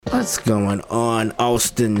What's going on,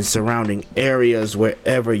 Austin, surrounding areas,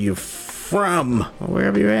 wherever you're from,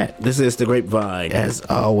 wherever you're at? This is The Grapevine. As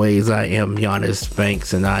always, I am Giannis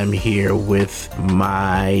Banks, and I'm here with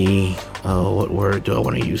my... what word do I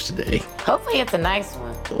want to use today? Hopefully it's a nice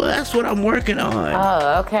one. Well, that's what I'm working on.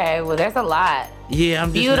 Oh, okay. Well, there's a lot. Yeah,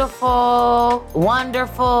 I'm just... Beautiful,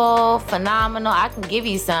 wonderful, phenomenal. I can give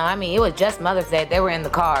you some. I mean, it was just Mother's Day. They were in the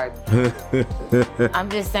card. I'm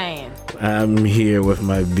just saying. I'm here with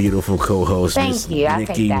my beautiful co-host, Miss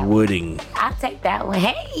Nikki Wooding. I'll take that one.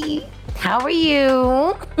 Hey, how are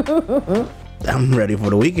you? I'm ready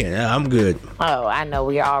for the weekend. I'm good. Oh, I know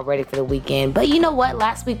we are all ready for the weekend. But you know what?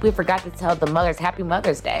 Last week we forgot to tell the mothers Happy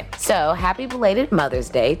Mother's Day. So happy belated Mother's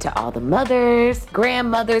Day to all the mothers,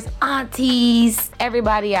 grandmothers, aunties,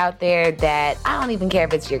 everybody out there that, I don't even care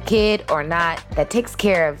if it's your kid or not, that takes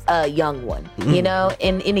care of a young one, you know,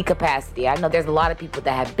 in any capacity. I know there's a lot of people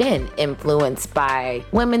that have been influenced by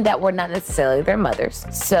women that were not necessarily their mothers.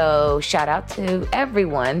 So shout out to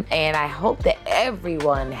everyone. And I hope that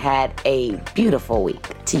everyone had a beautiful week,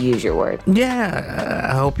 to use your word. Yeah,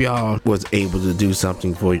 I hope y'all was able to do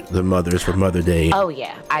something for the mothers for Mother Day. Oh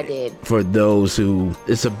yeah, I did. For those who,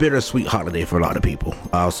 it's a bittersweet holiday for a lot of people.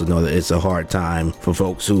 I also know that it's a hard time for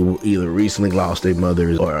folks who either recently lost their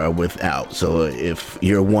mothers or are without. So if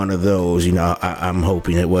you're one of those, you know, I'm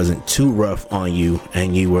hoping it wasn't too rough on you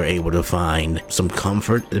and you were able to find some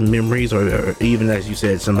comfort in memories, or even, as you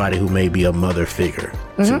said, somebody who may be a mother figure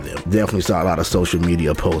to them. Definitely saw a lot of social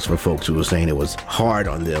media posts for folks who were saying it was hard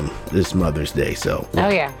on them this Mother's Day. So oh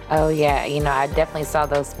yeah, you know, I definitely saw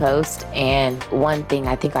those posts. And one thing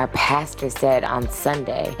I think our pastor said on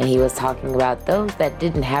Sunday, and he was talking about those that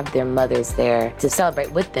didn't have their mothers there to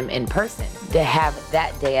celebrate with them in person, to have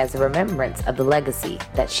that day as a remembrance of the legacy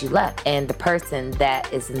that she left and the person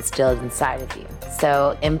that is instilled inside of you.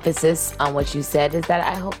 So emphasis on what you said is that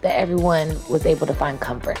I hope that everyone was able to find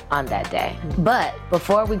comfort on that day. But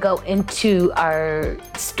before we go into our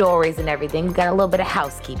stories and everything, we got a little bit of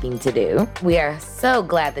housekeeping to do. We are so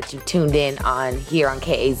glad that you tuned in on here on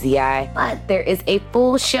KAZI, but there is a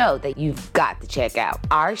full show that you've got to check out.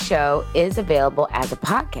 Our show is available as a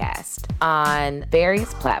podcast on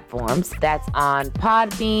various platforms. That's on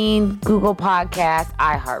Podbean, Google Podcasts,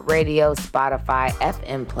 iHeartRadio, Spotify,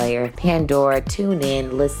 FM Player, Pandora,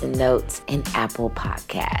 TuneIn, Listen Notes, and Apple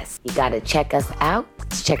Podcasts. You got to check us out.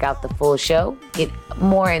 Check out the full show, get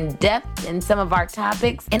more in depth in some of our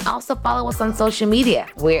topics, and also follow us on social media.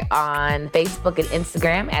 We're on Facebook and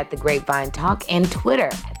Instagram at The Grapevine Talk, and Twitter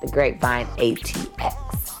at The Grapevine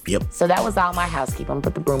ATX. Yep. So that was all my housekeeping. I'm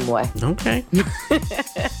gonna put the broom away. Okay.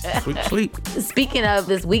 Sweet. Speaking of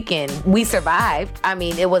this weekend, we survived. I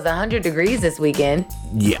mean, it was 100 degrees this weekend.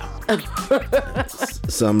 Yeah.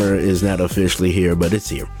 Summer is not officially here, but it's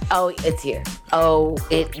here. Oh, it's here. Oh,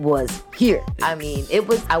 it was here. I mean,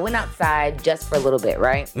 I went outside just for a little bit,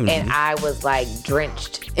 right? Mm-hmm. And I was like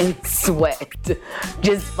drenched in sweat,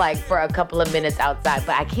 just like for a couple of minutes outside.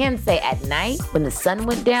 But I can say at night when the sun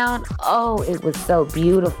went down, oh, it was so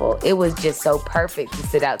beautiful. It was just so perfect to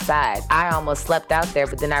sit outside. I almost slept out there,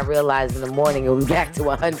 but then I realized in the morning it would be back to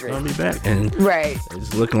 100. I'll be back. And right.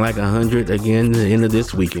 It's looking like 100 again the end of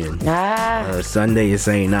this weekend. Sunday is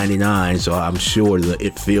saying 99, so I'm sure that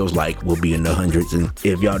it feels like we'll be in the hundreds. And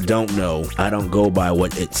if y'all don't know, I don't go by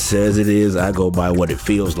what it says it is. I go by what it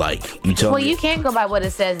feels like. You tell me. Well, you can't go by what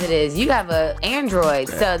it says it is. You have an Android,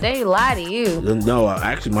 so they lie to you. No,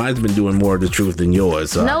 actually, mine's been doing more of the truth than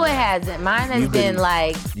yours. So no, it hasn't. Mine has been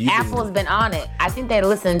like, Apple's been on it. I think they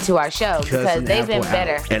listen to our show because they've been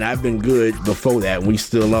better. And I've been good before that, and we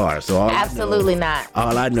still are. So absolutely not.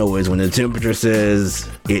 All I know is when the temperature says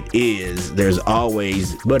it is, there's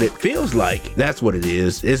always, but it feels like that's what it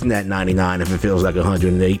is. Isn't that 99 if it feels like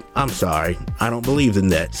 108? I'm sorry. I don't believe in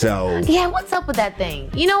that. So yeah, what's up with that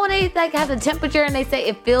thing? You know when they like have the temperature and they say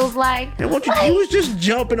it feels like? And you was just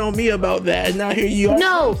jumping on me about that, and now here you are.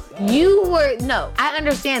 No, I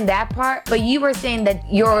understand that part, but you were saying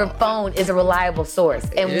that your phone is a reliable source.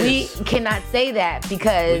 And we cannot say that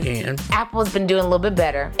because Apple's been doing a little bit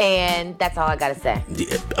better. And that's all I gotta say.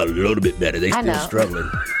 Yeah, a little bit better. They still struggling.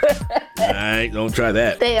 All right, don't try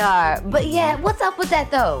that. They are. But yeah, what's up with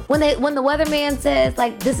that though? When the weatherman says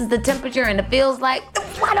like this is the temperature and it feels like,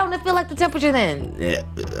 Why don't it feel like the temperature then? Yeah,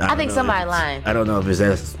 I think somebody lying. I don't know if it's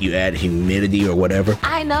that you add humidity or whatever.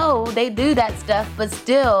 I know they do that stuff, but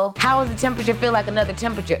still, how does the temperature feel like another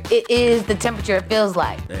temperature? It is the temperature it feels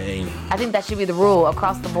like. Dang. I think that should be the rule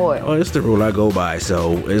across the board. Well, it's the rule I go by.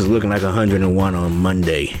 So it's looking like 101 on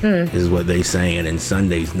Monday is what they saying, and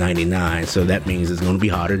Sunday's 99. So that means it's going to be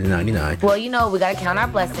hotter than 99. Well, we got to count our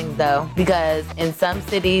blessings though, because in some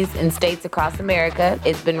cities and states across America,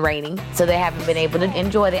 it's been raining, so they haven't been able to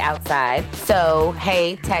enjoy the outside. So,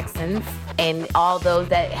 hey, Texans, and all those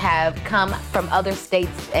that have come from other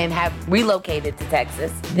states and have relocated to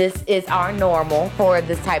Texas, this is our normal for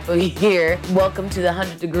this type of year. Welcome to the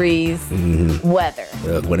 100 degrees weather.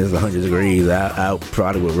 When it's 100 degrees, I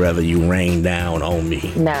probably would rather you rain down on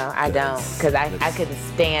me. No, I don't, because I couldn't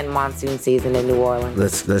stand monsoon season in New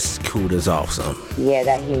Orleans. Let's cool this off some. Yeah,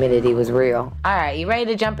 that humidity was real. All right, you ready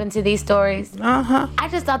to jump into these stories? Uh-huh. I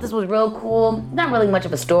just thought this was real cool. Not really much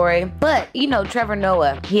of a story, but Trevor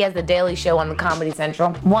Noah, he has the Daily Show on the Comedy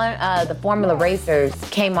Central. The Formula Racers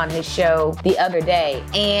came on his show the other day,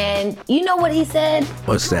 and you know what he said?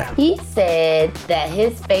 What's that? He said that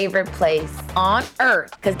his favorite place on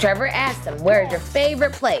earth, because Trevor asked him, where's your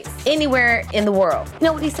favorite place anywhere in the world? You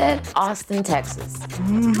know what he said? Austin, Texas.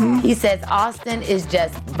 He says Austin is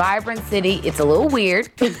just vibrant city. It's a little weird,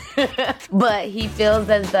 but he feels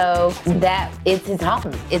as though that it's his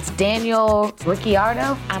home. It's Daniel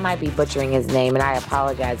Ricciardo. I might be butchering his name, and I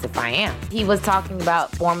apologize if I am. He was talking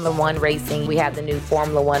about Formula One racing. We have the new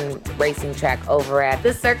Formula One racing track over at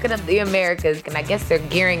the Circuit of the Americas, and I guess they're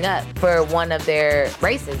gearing up for one of their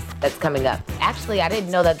races that's coming up. Actually, I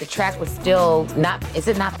didn't know that the track was still not, is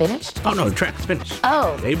it not finished? Oh no, the track's finished.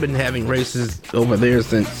 Oh. They've been having races over there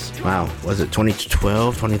since, was it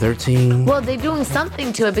 2012, 2013? Well, they're doing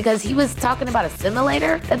something to it because he was talking about a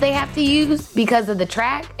simulator that they have to use because of the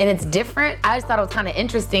track, and it's different. I just thought it was kind of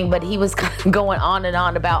interesting, but he was kind of going on and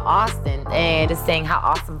on about Austin and just saying how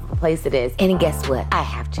awesome of a place it is. And guess what? I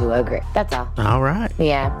have to agree. That's all. All right.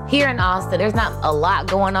 Yeah. Here in Austin, there's not a lot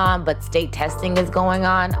going on, but state testing is going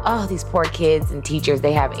on. Oh, these poor kids and teachers,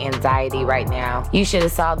 they have anxiety right now. You should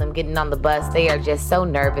have saw them getting on the bus. They are just so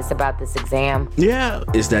nervous about this exam. Yeah,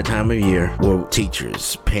 it's that time of year where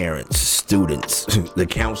teachers, parents, students, the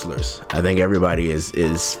counselors, I think everybody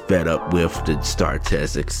is fed up with the STAR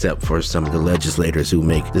test, except for some of the legislators who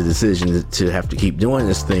make the decision to have to keep doing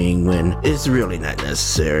this thing when it's really not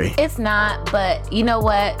necessary. It's not, but you know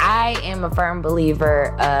what? I am a firm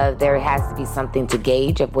believer there has to be something to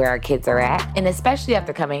gauge of where our kids are at. And especially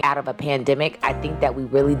after coming out of a pandemic, I think that we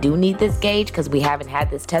really do need this gauge because we haven't had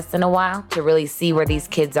this test in a while to really see where these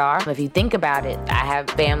kids are. If you think about it, I have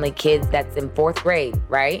family kids that's in 4th grade,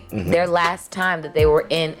 right? Their last time that they were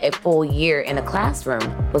in a full year in a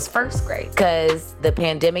classroom was 1st grade because the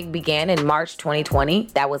pandemic began in March 2020.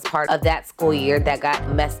 That was part of that school year that got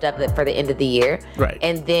messed up for the end of the year. Right.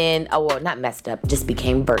 And then, not messed up, just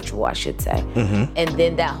became virtual, I should say. And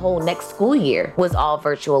then that whole next school year was all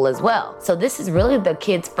virtual as well. So this is really the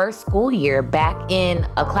kids' first school year back in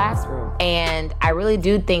a classroom. And I really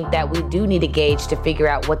do think that we do need a gauge to figure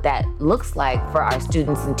out what that looks like for our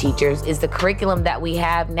students and teachers. Is the curriculum that we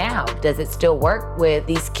have now, does it still work with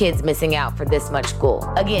these kids missing out for this much school?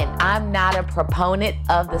 Again, I'm not a proponent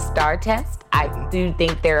of the STAR test. I do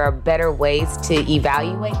think there are better ways to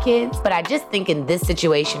evaluate kids, but I just think in this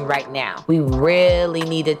situation right now, we really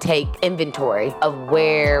need to take inventory of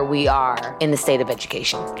where we are in the state of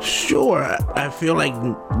education. Sure, I feel like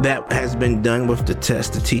that has been done with the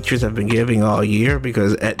test the teachers have been giving all year,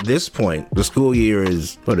 because at this point, the school year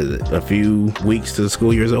is, a few weeks till the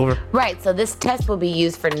school year is over? Right, so this test will be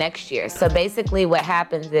used for next year. So basically what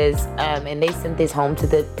happens is, and they sent this home to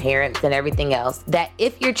the parents and everything else, that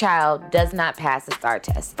if your child does not pass the STAR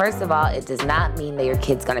test, first of all, it does not mean that your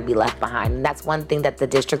kid's gonna be left behind. And that's one thing that the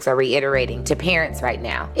districts are reiterating to parents right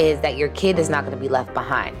now, is that your kid is not gonna be left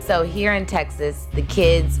behind. So here in Texas, the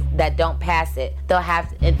kids that don't pass it, they'll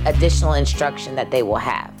have additional instruction that they will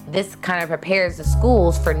have. This kind of prepares the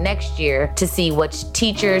schools for next year to see which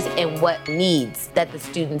teachers and what needs that the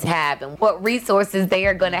students have and what resources they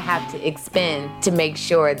are going to have to expend to make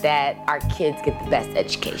sure that our kids get the best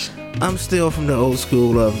education. I'm still from the old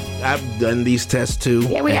school of, I've done these tests too.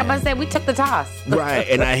 Yeah, I'm about to say, we took the toss. Right,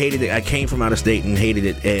 and I hated it. I came from out of state and hated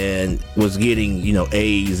it and was getting,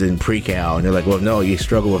 A's in pre-cal. And they're like, well, no, you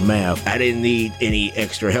struggle with math. I didn't need any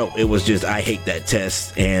extra help. It was just, I hate that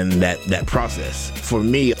test and that process. For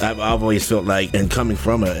me, I've always felt like, and coming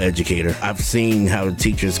from an educator, I've seen how the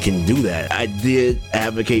teachers can do that. I did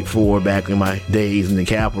advocate for, back in my days in the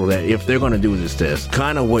Capitol, that if they're going to do this test,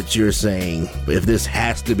 kind of what you're saying, if this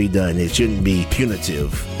has to be done, it shouldn't be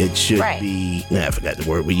punitive. It should be, I forgot the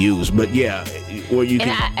word we use, but yeah, where you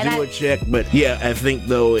can do a check. But yeah, I think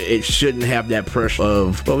though it shouldn't have that pressure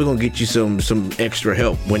of, well, we're going to get you some extra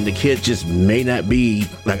help when the kid just may not be,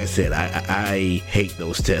 like I said, I hate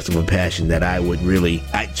those tests with a passion that I'd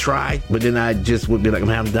try, but then I just would be like,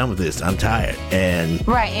 I'm done with this. I'm tired. And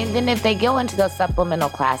then if they go into those supplemental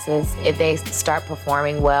classes, if they start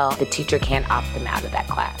performing well, the teacher can opt them out of that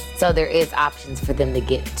class. So there is options for them to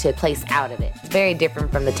get to place out of it. It's very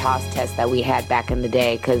different from the TOS test that we had back in the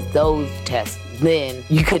day, because those tests, then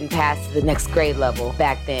you couldn't pass to the next grade level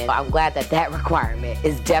back then. I'm glad that requirement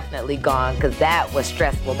is definitely gone, because that was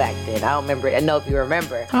stressful back then. I don't know if you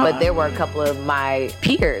remember, but there were a couple of my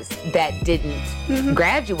peers that didn't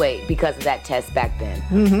graduate because of that test back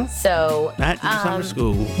then. So I had to do summer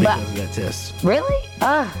school because of that test. Really?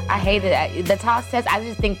 I hated that. The TOS test, I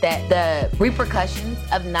just think that the repercussions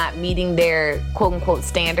of not meeting their quote-unquote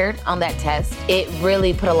standard on that test, it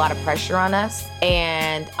really put a lot of pressure on us.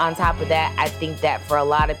 And on top of that, I think that for a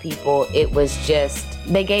lot of people, it was just,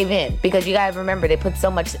 they gave in. Because you gotta remember, they put so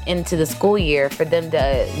much into the school year for them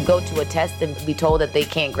to go to a test and be told that they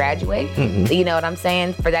can't graduate. You know what I'm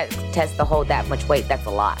saying? For that test to hold that much weight, that's a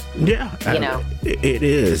lot. Yeah. It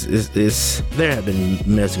is. There have been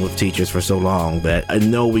messing with teachers for so long that I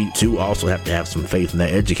know we too also have to have some faith in the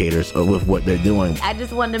educators with what they're doing. I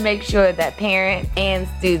just wanted to make sure that parents and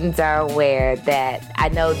students are aware that I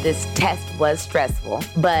know this test was stressful,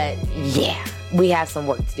 but yeah, we have some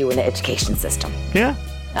work to do in the education system. Yeah.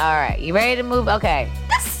 All right, you ready to move? Okay.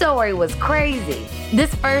 This story was crazy.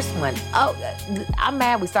 This first one, I'm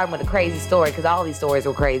mad we started with a crazy story, because all these stories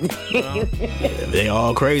were crazy. They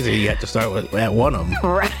all crazy. You have to start with one of them.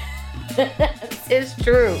 Right. It's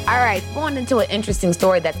true. All right, going into an interesting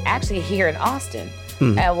story that's actually here in Austin.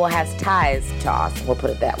 Has ties to Austin, we'll put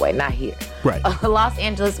it that way, not here. Right. A Los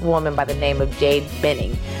Angeles woman by the name of Jade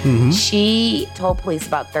Benning. She told police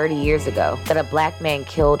about 30 years ago that a black man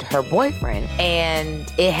killed her boyfriend,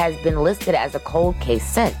 and it has been listed as a cold case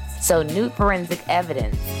since. So new forensic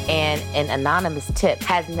evidence and an anonymous tip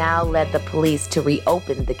has now led the police to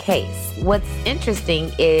reopen the case. What's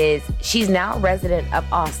interesting is she's now a resident of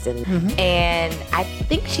Austin, and I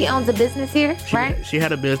think she owns a business here, right? She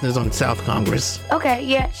had a business on South Congress. Okay,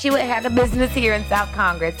 yeah, she had a business here in South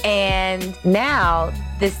Congress, and now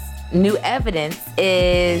this new evidence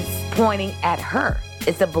is pointing at her.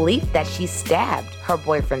 It's a belief that she stabbed her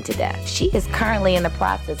boyfriend to death. She is currently in the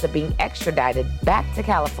process of being extradited back to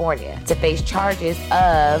California to face charges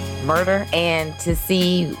of murder and to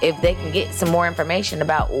see if they can get some more information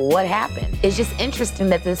about what happened. It's just interesting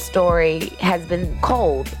that this story has been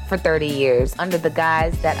cold for 30 years under the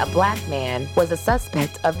guise that a black man was a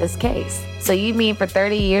suspect of this case. So you mean for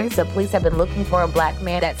 30 years, the police have been looking for a black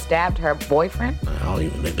man that stabbed her boyfriend? I don't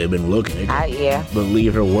even think they've been looking. Yeah.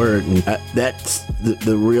 Believe her word. And that's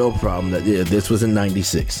the real problem. That this was in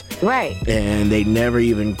 96. Right. And they never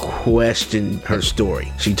even questioned her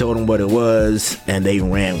story. She told them what it was, and they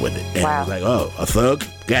ran with it. And it was like, oh, a thug?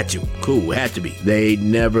 Got you. Cool. Had to be. They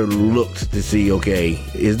never looked to see, okay,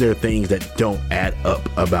 is there things that don't add up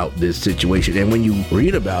about this situation? And when you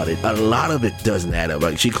read about it, a lot of it doesn't add up.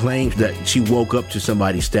 Like, she claims that she woke up to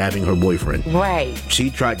somebody stabbing her boyfriend. Right. She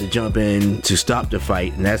tried to jump in to stop the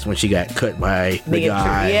fight, and that's when she got cut by the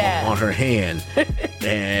guy on her hand.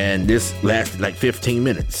 And this lasted like 15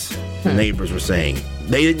 minutes, the neighbors were saying.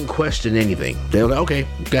 They didn't question anything. They were like, okay,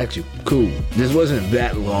 got you. Cool. This wasn't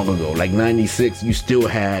that long ago. Like 96, you still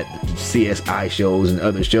had CSI shows and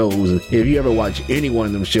other shows. And if you ever watch any one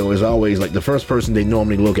of them shows, it's always like the first person they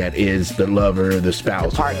normally look at is the lover, the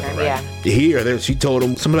spouse. The partner, whatever, right? Here, she told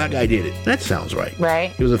him some black guy did it. That sounds right.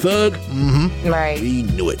 Right. He was a thug? Mm-hmm. Right. We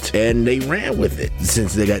knew it. And they ran with it.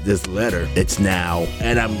 Since they got this letter, it's now,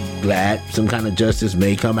 and I'm glad some kind of justice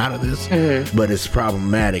may come out of this, but it's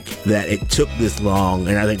problematic that it took this long.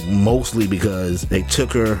 And I think mostly because they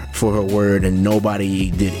took her for her word and nobody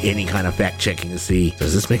did any kind of fact checking to see,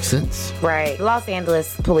 does this make sense? Right. Los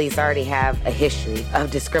Angeles police already have a history of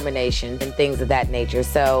discrimination and things of that nature.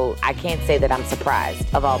 So I can't say that I'm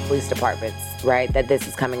surprised of all police departments, right, that this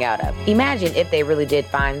is coming out of. Imagine if they really did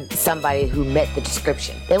find somebody who met the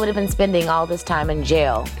description. They would have been spending all this time in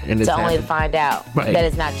jail to only find out that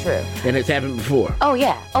it's not true. And it's happened before. Oh,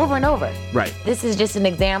 yeah. Over and over. Right. This is just an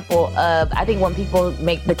example of, I think when people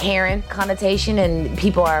make the Karen connotation and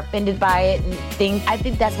people are offended by it and things. I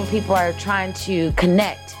think that's when people are trying to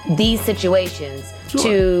connect these situations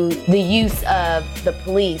to the use of the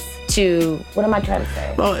police to, what am I trying to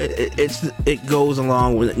say? Well, it goes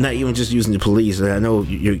along with not even just using the police. I know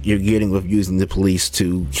you're getting with using the police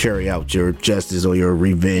to carry out your justice or your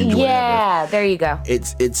revenge. Yeah, there you go.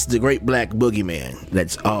 It's the great black boogeyman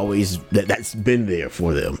that's been there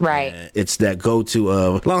for them. Right. It's that go-to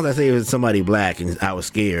of, as long as I say it was somebody black and I was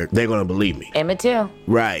scared, they're gonna believe me. Emmett Till.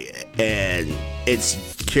 Right, and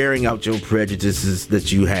it's carrying out your prejudices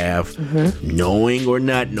that you have, knowing or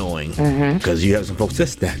not knowing, because you have some folks,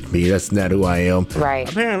 that's not who I am. Right.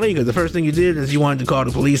 Apparently, because the first thing you did is you wanted to call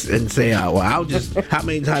the police and say, how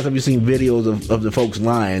many times have you seen videos of the folks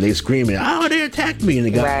lying? They screaming, they attacked me, and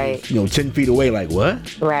the guy, 10 feet away, like,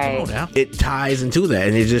 what? Right. Come on now. It ties into that,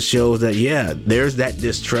 and it just shows that, there's that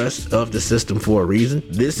distrust of the system for a reason.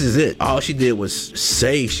 This is it. All she did was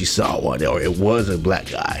say she saw one, or it was a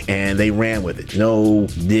black guy, and they ran with it. No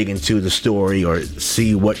dig into the story or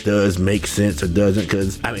see what does make sense or doesn't,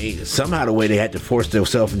 because somehow the way they had to force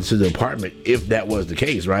themselves into the apartment, if that was the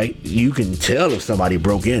case, right? You can tell if somebody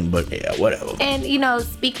broke in, but whatever. And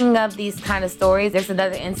speaking of these kind of stories, there's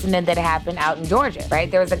another incident that happened out in Georgia, right?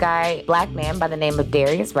 There was a guy, black man by the name of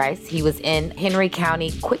Darius Rice. He was in Henry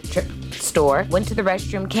County Quick Trip store, went to the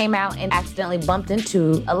restroom, came out and accidentally bumped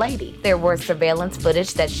into a lady. There was surveillance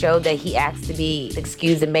footage that showed that he asked to be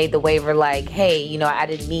excused and made the waiver like, hey, I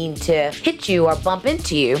didn't mean to hit you or bump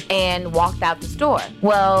into you, and walked out the store.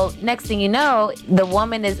 Well, next thing you know, the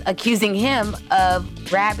woman is accusing him of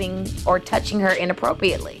grabbing or touching her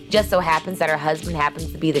inappropriately. Just so happens that her husband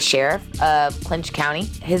happens to be the sheriff of Clinch County.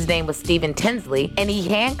 His name was Stephen Tinsley, and he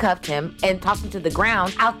handcuffed him and tossed him to the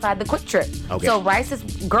ground outside the Quick Trip. Okay. So Rice's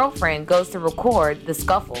girlfriend goes to record the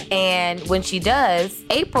scuffle, and when she does,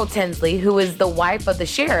 April Tinsley, who is the wife of the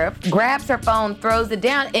sheriff, grabs her phone, throws it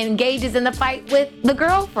down, and engages in the fight with the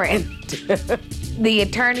girlfriend. The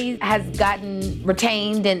attorney has gotten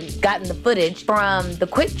retained and gotten the footage from the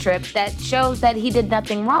Quick Trip that shows that he did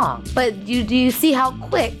nothing wrong. But do you see how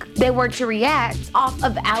quick they were to react off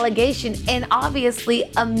of allegation and obviously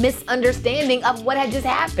a misunderstanding of what had just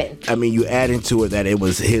happened? You add into it that it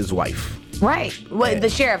was his wife. Right. The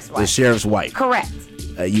sheriff's wife. The sheriff's wife. Correct.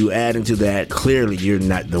 You add into that, clearly you're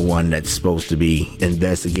not the one that's supposed to be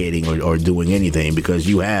investigating or doing anything, because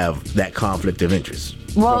you have that conflict of interest.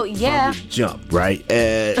 Well, from the jump, right?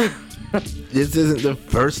 This isn't the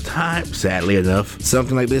first time, sadly enough,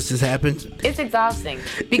 something like this has happened. It's exhausting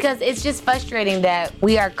because it's just frustrating that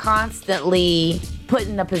we are constantly put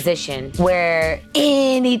in a position where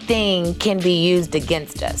anything can be used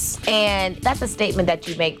against us. And that's a statement that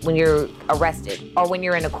you make when you're arrested or when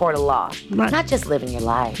you're in a court of law. Right. Not just living your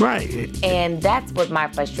life. Right. And that's what my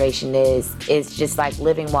frustration is. It's just like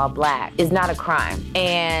living while black is not a crime.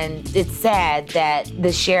 And it's sad that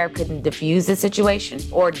the sheriff couldn't diffuse the situation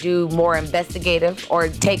or do more investigative or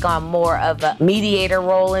take on more of a mediator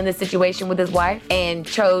role in the situation with his wife, and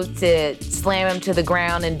chose to slam him to the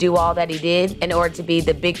ground and do all that he did in order to be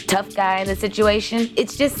the big tough guy in the situation.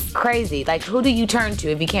 It's just crazy. Like, who do you turn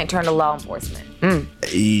to if you can't turn to law enforcement?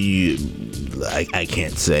 I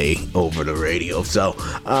can't say over the radio. So,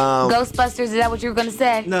 Ghostbusters, is that what you were going to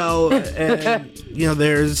say? No, and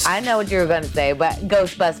there's. I know what you were going to say, but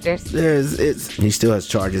Ghostbusters. He still has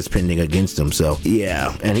charges pending against him. So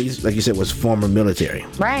yeah, and he's, like you said, was former military.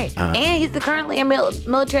 Right, and he's currently a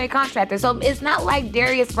military contractor. So it's not like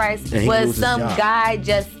Darius Rice was some guy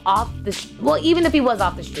just off the. Well, even if he was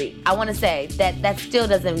off the street, I want to say that still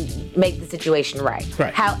doesn't make the situation right.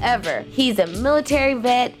 Right. However, he's a military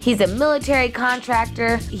vet. He's a military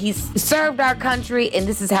contractor. He's served our country, and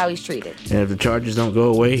this is how he's treated. And if the charges don't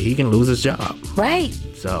go away, he can lose his job. Right.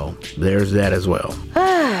 So there's that as well.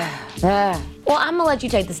 Well, I'm gonna let you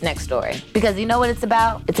take this next story because you know what it's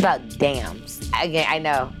about? It's about dams. Again, I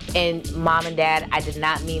know. And mom and dad, I did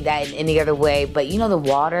not mean that in any other way, but the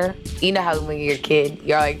water, how when you're a kid,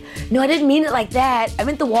 you're like, no, I didn't mean it like that. I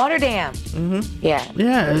meant the water dam. Mm-hmm. Yeah.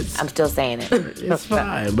 Yeah. I'm still saying it. It's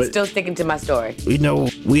fine, but still sticking to my story.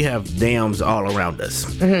 We have dams all around us.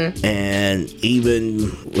 Mm-hmm. And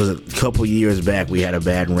even was a couple years back, we had a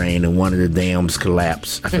bad rain and one of the dams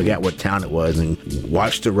collapsed. I forgot what town it was, and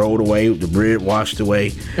washed the road away. The get washed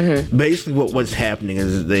away. Basically, what's happening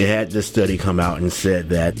is they had this study come out and said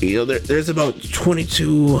that there's about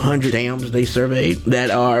 2,200 dams they surveyed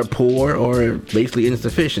that are poor or basically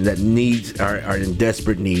insufficient, that are in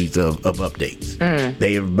desperate needs of updates.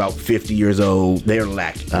 They are about 50 years old. They're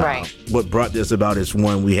lacking. Right. What brought this about is,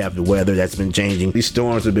 one, we have the weather that's been changing. These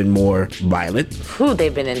storms have been more violent.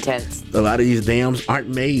 They've been intense. A lot of these dams aren't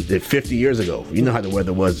made 50 years ago. You know how the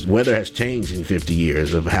weather was. Weather has changed in 50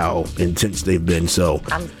 years of how intense they've been. So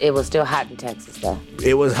it was still hot in Texas, though.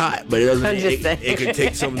 It was hot, but it doesn't. It could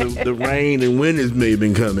take some of the rain and wind has maybe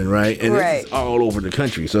been coming, right? And this is all over the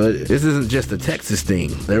country. So this isn't just a Texas thing.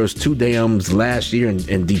 There was 2 dams last year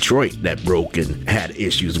in Detroit that broke and had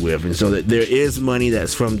issues with, and so that there is money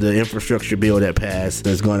that's from the infrastructure bill that passed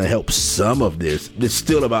that's going to help some of this. It's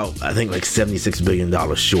still about, I think, like $76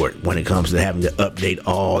 billion short when it comes to having to update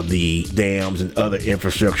all the dams and other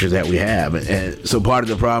infrastructure that we have. And so part of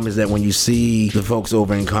the problem is that when you see the folks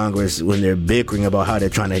over in Congress, when they're bickering about how they're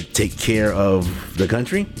trying to take care of the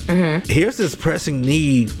country, here's this pressing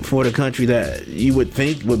need for the country that you would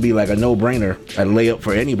think would be like a no-brainer, a layup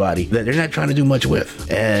for anybody, that they're not trying to do much with.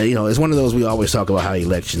 And, it's one of those, we always talk about how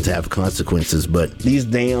elections have consequences, but these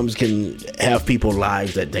dams can have people's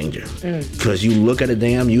lives at danger. Because you look at a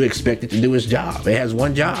dam, you expect it to do its job. It has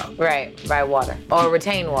one job. Right, provide water. Or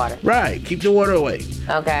retain water. Right, keep the water away.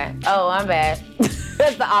 Okay. Oh, I'm bad.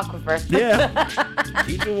 That's the aquifer. Yeah.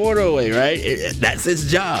 Keep the water away, right? That's its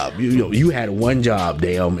job. You had one job,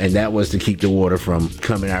 dam, and that was to keep the water from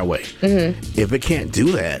coming our way. If it can't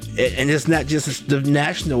do that, and it's not just the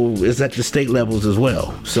national, it's at the state levels as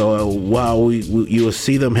well. So while you'll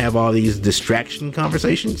see them have all these distraction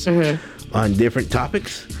conversations on different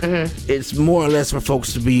topics, it's more or less for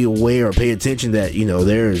folks to be aware or pay attention that,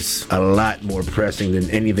 there's a lot more pressing than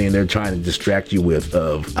anything they're trying to distract you with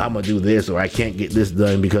of, I'm going to do this, or I can't get this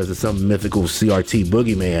done because of some mythical CRT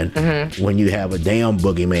boogeyman, when you have a damn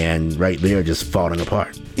boogeyman right there just falling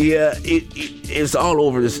apart. Yeah, it's all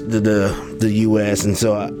over the U.S. And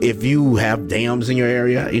so if you have dams in your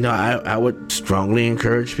area, I would strongly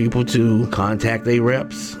encourage people to contact their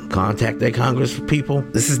reps, contact their Congress people.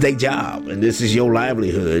 This is their job, and this is your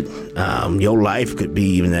livelihood. Your life could be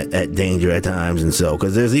even at danger at times. And so,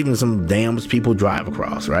 because there's even some dams people drive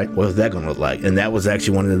across, right? What's that going to look like? And that was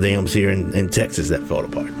actually one of the dams here in Texas that fell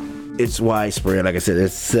apart. It's widespread. Like I said,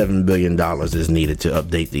 it's $7 billion is needed to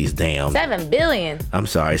update these dams. $7 billion? I'm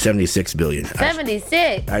sorry, $76 billion.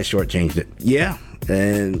 76? I shortchanged it. Yeah.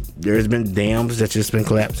 And there's been dams that's just been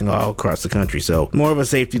collapsing all across the country. So more of a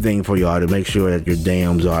safety thing for y'all to make sure that your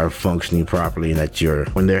dams are functioning properly, and that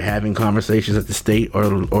when they're having conversations at the state or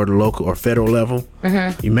the local or federal level,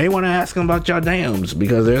 you may want to ask them about your dams,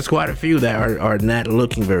 because there's quite a few that are not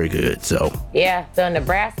looking very good. So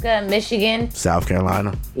Nebraska, Michigan, South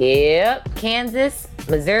Carolina, Kansas,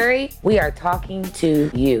 Missouri, we are talking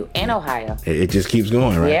to you, and Ohio. It just keeps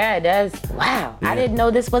going, right? Yeah, it does. Wow. Yeah. I didn't know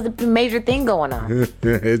this was a major thing going on.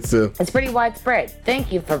 It's pretty widespread.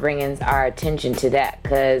 Thank you for bringing our attention to that,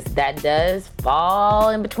 because that does fall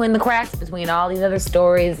in between the cracks between all these other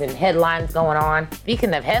stories and headlines going on.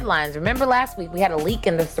 Speaking of headlines, remember last week we had a leak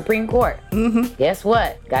in the Supreme Court? Guess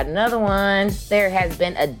what? Got another one. There has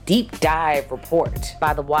been a deep dive report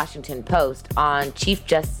by the Washington Post on Chief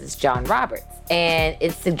Justice John Roberts, and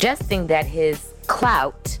it's suggesting that his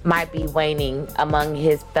clout might be waning among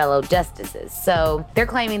his fellow justices. So they're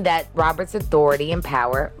claiming that Roberts' authority and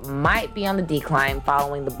power might be on the decline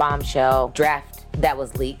following the bombshell draft that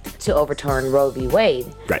was leaked to overturn Roe v. Wade.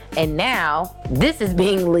 Right. And now this is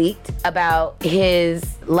being leaked about his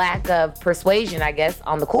lack of persuasion, I guess,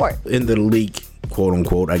 on the court. In the leak, quote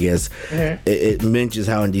unquote, I guess, it mentions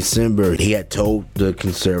how in December he had told the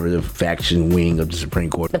conservative faction wing of the Supreme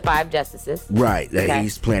Court, the 5 justices, right, that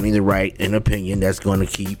he's planning to write an opinion that's going to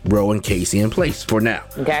keep Roe and Casey in place for now.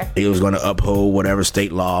 He was going to uphold whatever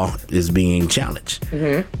state law is being challenged.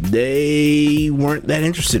 They weren't that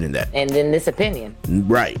interested in that. And then this opinion.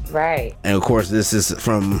 Right. And of course, this is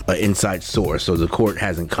from an inside source, so the court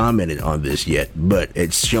hasn't commented on this yet, but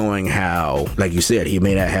it's showing how, like you said, he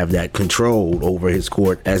may not have that control over his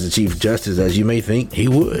court as the Chief Justice as you may think he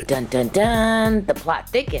would. Dun dun dun. The plot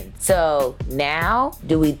thickens. So now,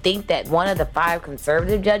 do we think that one of the 5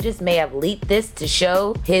 conservative judges may have leaked this to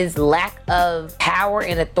show his lack of power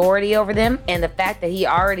and authority over them, and the fact that he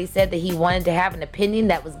already said that he wanted to have an opinion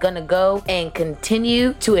that was going to go and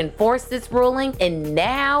continue to enforce this ruling, and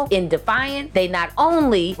now in defiance they not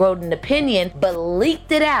only wrote an opinion but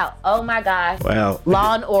leaked it out? Oh my gosh. Well,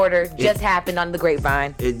 Law and Order just happened on the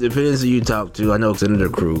grapevine. It depends who you talk to. to. I know Senator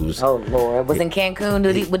Cruz. Oh Lord, was in Cancun.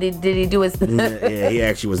 Did he do his? Yeah, he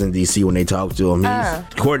actually was in D.C. when they talked to him.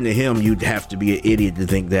 According to him, you'd have to be an idiot to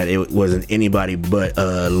think that it wasn't anybody but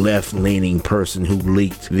a left-leaning person who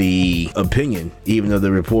leaked the opinion, even though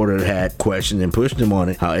the reporter had questioned and pushed him on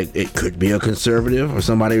it. How it could be a conservative or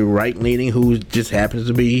somebody right-leaning who just happens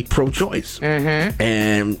to be pro-choice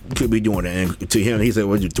and could be doing it. And to him, he said,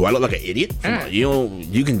 "Well, do I look like an idiot?"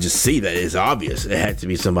 You can just see that it's obvious. It had to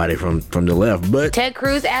be somebody from the left. But Ted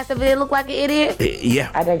Cruz asked if it looked like an idiot.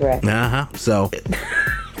 Yeah, I digress. So.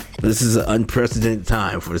 This is an unprecedented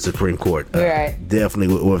time for the Supreme Court. Right.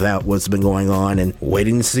 Definitely without what's been going on and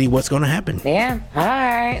waiting to see what's going to happen. Yeah. All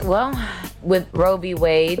right. Well, with Roe v.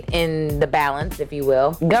 Wade in the balance, if you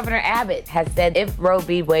will, Governor Abbott has said if Roe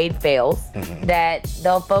v. Wade fails, that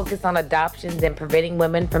they'll focus on adoptions and preventing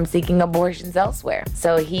women from seeking abortions elsewhere.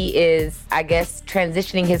 So he is, I guess,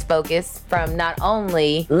 transitioning his focus from not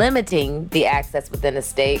only limiting the access within the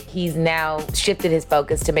state, he's now shifted his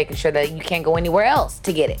focus to making sure that you can't go anywhere else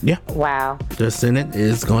to get it. Yeah. Wow. The Senate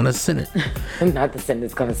is going to Senate. Not the Senate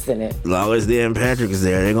is going to Senate. As long as Dan Patrick is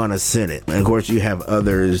there, they're going to Senate. And of course, you have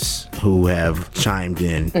others who have chimed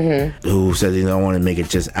in, who said they don't want to make it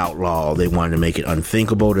just outlaw. They wanted to make it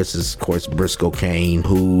unthinkable. This is, of course, Briscoe Cain,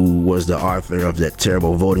 who was the author of that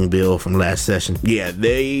terrible voting bill from last session. Yeah,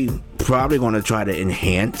 they probably going to try to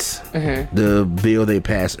enhance the bill they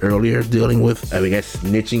passed earlier dealing with, I guess,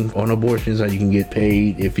 snitching on abortions, how you can get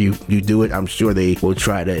paid if you do it. I'm sure they will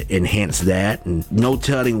try to enhance that, and no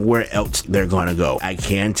telling where else they're going to go. I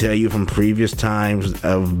can tell you from previous times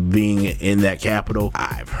of being in that Capitol,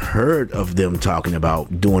 I've heard of them talking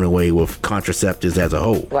about doing away with contraceptives as a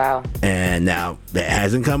whole. Wow. And now that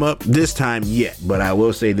hasn't come up this time yet, but I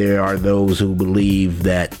will say there are those who believe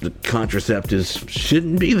that the contraceptives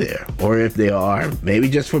shouldn't be there. Or if they are, maybe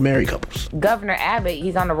just for married couples. Governor Abbott,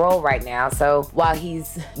 he's on the roll right now. So while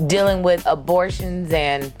he's dealing with abortions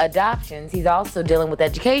and adoptions, he's also dealing with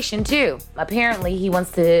education too. Apparently, he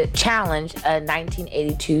wants to challenge a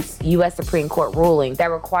 1982 U.S. Supreme Court ruling that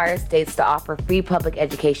requires states to offer free public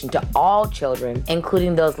education to all children,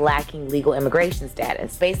 including those lacking legal immigration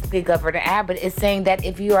status. Basically, Governor Abbott is saying that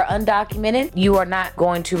if you are undocumented, you are not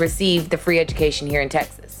going to receive the free education here in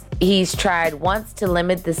Texas. He's tried once to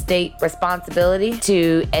limit the state responsibility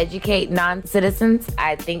to educate non-citizens.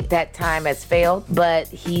 I think that time has failed, but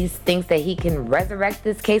he thinks that he can resurrect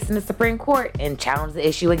this case in the Supreme Court and challenge the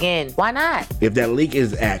issue again. Why not? If that leak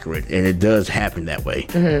is accurate, and it does happen that way,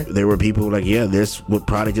 there were people like, yeah, this would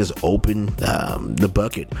probably just open the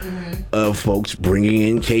bucket of folks bringing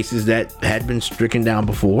in cases that had been stricken down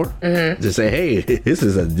before to say, hey, this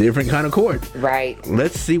is a different kind of court. Right.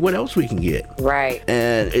 Let's see what else we can get. Right.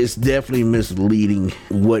 And it's definitely misleading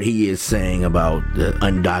what he is saying about the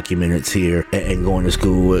undocumenteds here and going to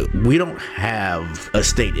school. We don't have a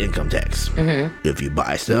state income tax. If you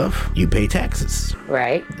buy stuff, you pay taxes.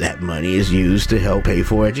 Right. That money is used to help pay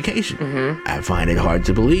for education. I find it hard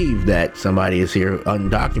to believe that somebody is here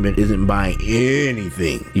undocumented isn't buying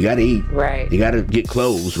anything. You got to eat. Right. You got to get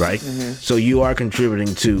clothes, right? So you are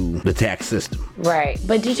contributing to the tax system. Right.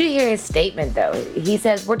 But did you hear his statement, though? He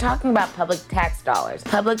says, we're talking about public tax dollars,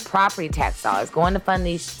 public property tax dollars going to fund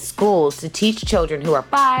these schools to teach children who are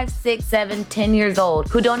 5, 6, 7, 10 years old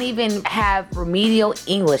who don't even have remedial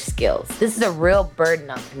English skills. This is a real burden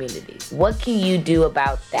on communities. What can you do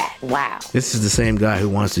about that? Wow. This is the same guy who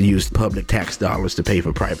wants to use public tax dollars to pay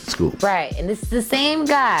for private schools. Right. And this is the same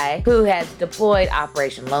guy who has deployed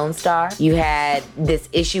Operation Lone Star. You had this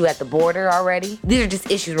issue at the border already. These are just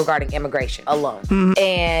issues regarding immigration alone.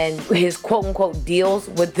 And his quote-unquote deals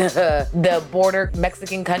with the border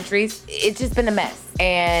Mexican countries, it's just been a mess.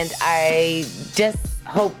 And I just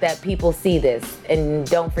hope that people see this and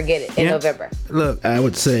don't forget it in November. Look, I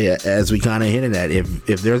would say, as we kind of hinted at,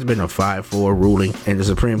 if there's been a 5-4 ruling in the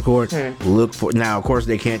Supreme Court, look for, now of course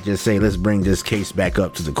they can't just say let's bring this case back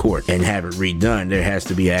up to the court and have it redone. There has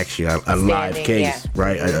to be actually a live case,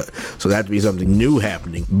 right? So that would be something new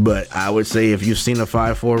happening. But I would say if you've seen a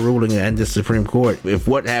 5-4 ruling in the Supreme Court, if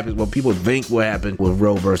what happens, what people think will happen with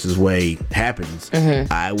Roe versus Wade happens,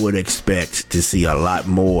 I would expect to see a lot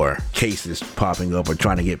more cases popping up or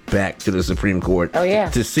trying to get back to the Supreme Court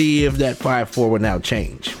to see if that 5-4 will now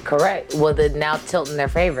change. Correct. Will it now tilt in their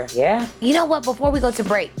favor? Yeah. You know what? Before we go to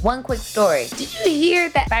break, one quick story. Did you hear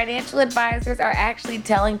that financial advisors are actually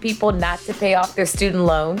telling people not to pay off their student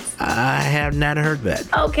loans? I have not heard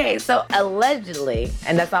that. Okay, so allegedly,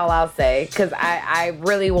 and that's all I'll say, because I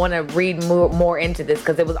really want to read more into this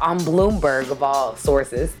because it was on Bloomberg of all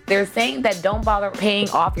sources. They're saying that don't bother paying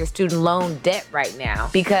off your student loan debt right now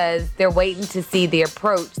because they're waiting to see the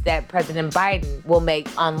approach that President Biden will make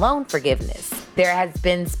on loan forgiveness. there has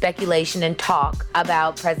been speculation and talk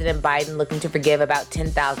about President Biden looking to forgive about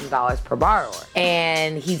 $10,000 per borrower.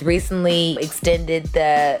 And he's recently extended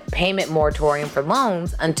the payment moratorium for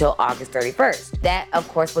loans until August 31st. That, of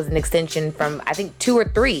course, was an extension from, I think, 2 or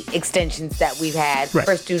 3 extensions that we've had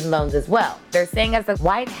for student loans as well. They're saying as the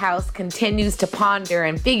White House continues to ponder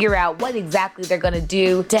and figure out what exactly they're going to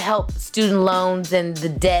do to help student loans and the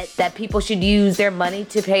debt, that people should use their money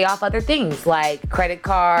to pay off other things like credit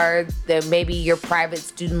cards, maybe your private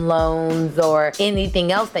student loans, or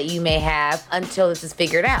anything else that you may have until this is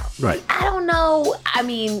figured out. Right. I don't know. I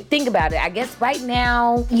mean, think about it. I guess right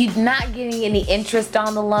now you're not getting any interest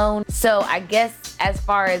on the loan. So I guess as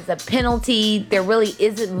far as a penalty, there really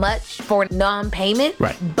isn't much for non-payment.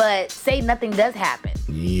 Right. But say nothing does happen.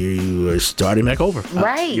 You are starting back over.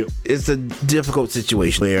 Right. It's a difficult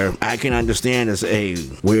situation where I can understand as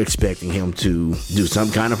we're expecting him to do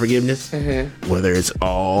some kind of forgiveness, whether it's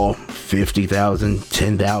all 50,000,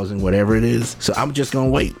 10,000, whatever it is. So I'm just going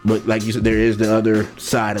to wait. But like you said, there is the other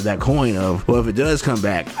side of that coin of, well, if it does come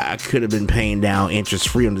back, I could have been paying down interest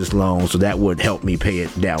free on this loan. So that would help me pay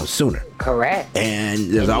it down sooner. Correct.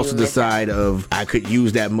 And there's also the side of I could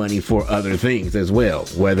use that money for other things as well.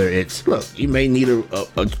 Whether it's, look, you may need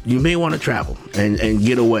you may want to travel and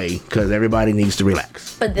get away because everybody needs to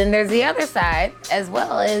relax. But then there's the other side as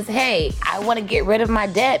well as, hey, I want to get rid of my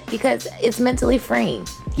debt because it's mentally freeing.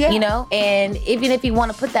 Yeah. You know, and even if you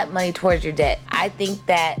want to put that money towards your debt, I think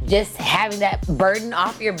that just having that burden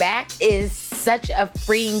off your back is such a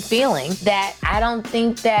freeing feeling that I don't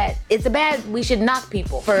think that we should knock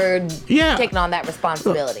people for taking on that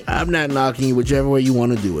responsibility. Look, I'm not knocking you whichever way you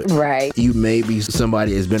want to do it. Right. You may be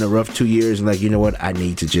somebody that's been a rough 2 years and like, you know what, I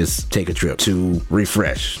need to just take a trip to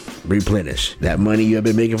refresh, replenish. That money you have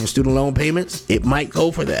been making for student loan payments, it might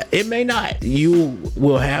go for that. It may not. You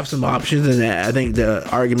will have some options, and I think the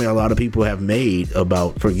argument a lot of people have made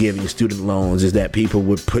about forgiving student loans is that people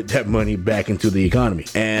would put that money back into the economy.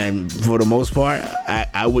 And for the most part,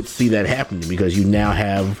 I would see that happening because you now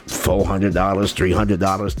have $400, $300,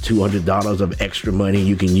 $200 of extra money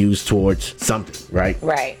you can use towards something, right?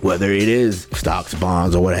 Right. Whether it is stocks,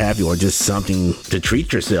 bonds, or what have you, or just something to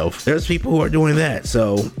treat yourself. There's people who are doing that.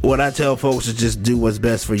 So what I tell folks is just do what's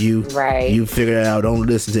best for you. Right. You figure it out. Don't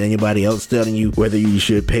listen to anybody else telling you whether you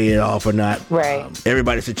should pay it off or not. Right.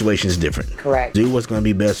 Everybody's situation is different. Correct. Do what's going to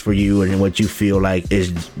be best for you and what you feel like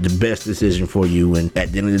is the best decision for you. And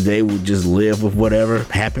at the end of the day, we'll just live with whatever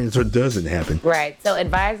happens or doesn't happen. Right. So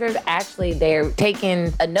advisors, actually, they're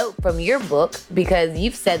taking a note from your book because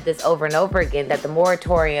you've said this over and over again that the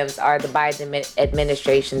moratoriums are the Biden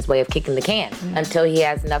administration's way of kicking the can until he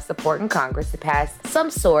has enough support in Congress to pass some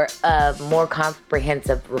sort of more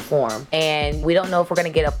comprehensive reform. And we don't know if we're going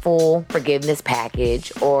to get a full forgiveness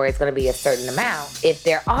package or it's going to be a certain amount. If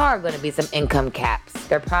there are going to be some income caps,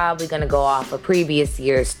 they're probably going to go off of previous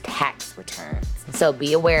year's tax returns. So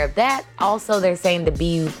be aware of that. Also, they're saying to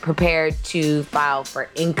be prepared to file for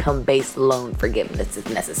income-based loan forgiveness if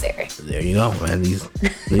necessary. There you go, man.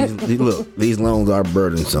 These loans are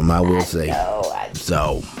burdensome, I will say.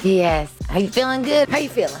 So. Yes. Are you feeling good? How you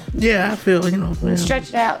feeling? Yeah, I feel, Stretch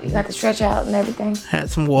it out. You got to stretch out and everything? Had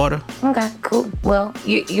some water. Okay, cool. Well,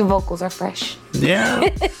 your vocals are fresh. Yeah.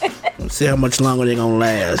 Let's see how much longer they're going to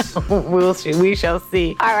last. We shall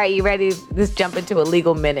see. All right, you ready? Let's jump into a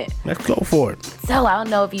legal minute. Let's go for it. So I don't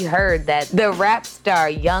know if you heard that the rap star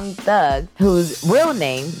Young Thug, whose real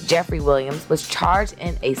name, Jeffrey Williams, was charged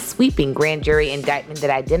in a sweeping grand jury indictment that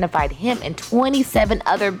identified him and 27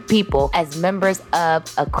 other people as members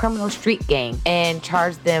of a criminal street gang and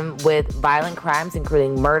charged them with violent crimes,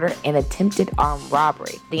 including murder and attempted armed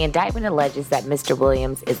robbery. The indictment alleges that Mr.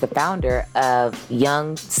 Williams is the founder of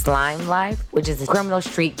Young Slime Life, which is a criminal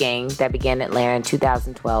street gang that began in Atlanta in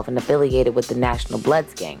 2012 and affiliated with the National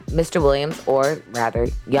Bloods gang. Mr. Williams, or rather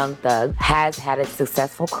Young Thug, has had a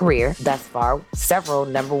successful career thus far, several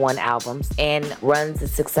 #1 albums, and runs a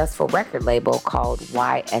successful record label called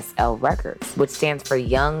YSL Records, which stands for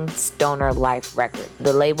Young Stoner Life Records.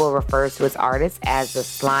 The label refers to its artists as the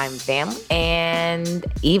Slime Family and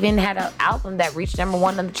even had an album that reached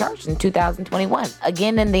 #1 on the charts in 2021.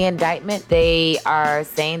 Again, in the indictment, they are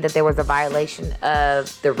saying that there was a violation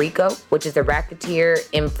of the RICO, which is the Racketeer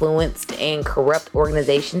Influenced and Corrupt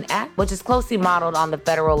Organization Act, which is closely modeled on the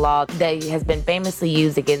federal law that has been famously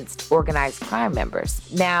used against organized crime members.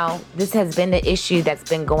 Now, this has been the issue that's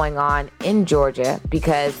been going on in Georgia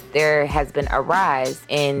because there has been a rise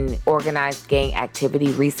in organized gang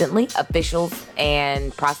activity recently. Officials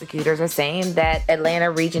and prosecutors are saying that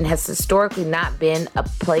Atlanta region has historically not been a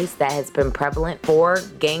place that has been prevalent for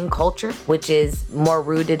gang culture, which which is more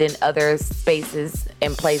rooted in other spaces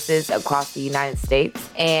and places across the United States.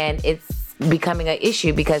 And it's becoming an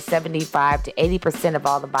issue because 75 to 80% of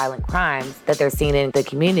all the violent crimes that they're seeing in the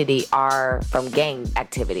community are from gang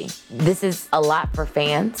activity. This is a lot for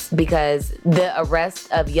fans because the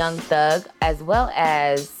arrest of Young Thug as well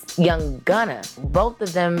as Young Gunna, both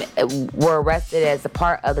of them were arrested as a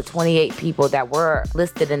part of the 28 people that were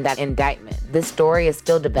listed in that indictment. This story is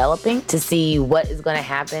still developing to see what is going to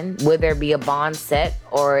happen. Will there be a bond set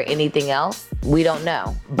or anything else? We don't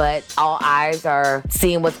know. But all eyes are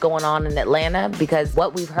seeing what's going on in Atlanta because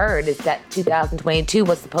what we've heard is that 2022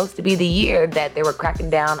 was supposed to be the year that they were cracking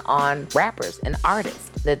down on rappers and artists.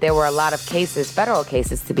 That there were a lot of cases, federal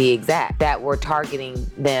cases to be exact, that were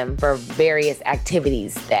targeting them for various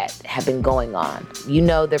activities that have been going on. You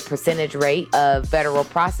know, the percentage rate of federal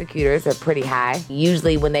prosecutors are pretty high.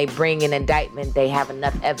 Usually when they bring an indictment, they have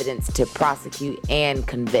enough evidence to prosecute and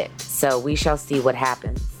convict. So we shall see what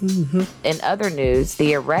happens. Mm-hmm. In other news,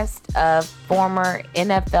 the arrest of former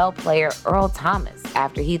NFL player Earl Thomas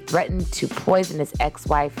after he threatened to poison his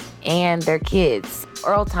ex-wife and their kids.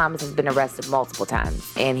 Earl Thomas has been arrested multiple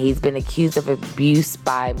times, and he's been accused of abuse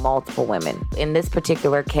by multiple women. In this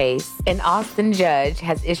particular case, an Austin judge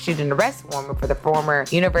has issued an arrest warrant for the former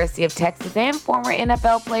University of Texas and former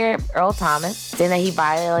NFL player Earl Thomas, saying that he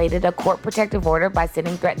violated a court protective order by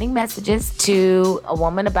sending threatening messages to a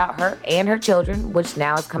woman about her and her children, which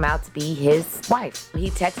now has come out to be his wife. He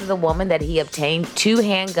texted the woman that he obtained 2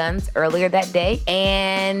 handguns earlier that day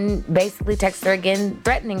and basically texted her again,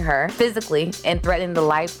 threatening her physically and threatening the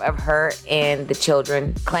life of her and the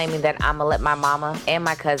children, claiming that I'm gonna let my mama and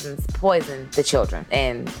my cousins poison the children.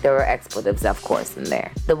 And there were expletives, of course, in there.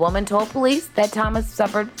 The woman told police that Thomas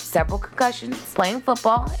suffered several concussions playing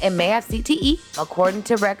football and may have CTE. According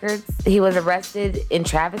to records, he was arrested in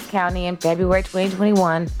Travis County in February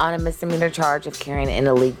 2021 on a misdemeanor charge of carrying an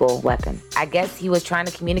illegal weapon. I guess he was trying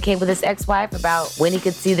to communicate with his ex-wife about when he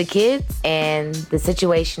could see the kids, and the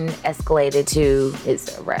situation escalated to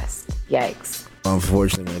his arrest. Yikes.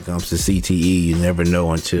 Unfortunately, when it comes to CTE, you never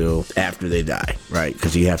know until after they die, right?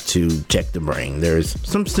 Because you have to check the brain. There's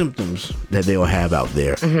some symptoms that they'll have out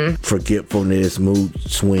there. Mm-hmm. Forgetfulness, mood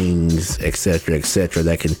swings, etc.,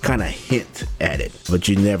 that can kind of hint at it. But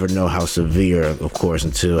you never know how severe, of course,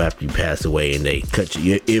 until after you pass away and they cut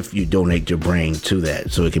you, if you donate your brain to that,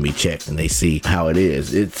 so it can be checked and they see how it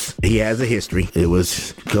is. He has a history. It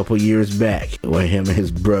was a couple years back where him and his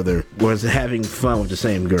brother was having fun with the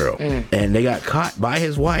same girl. And they got caught by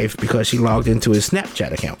his wife because she logged into his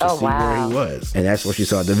Snapchat account to see where he was. And that's what she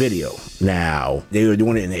saw in the video. Now, they were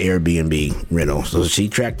doing it in the Airbnb rental. So she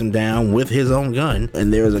tracked him down with his own gun.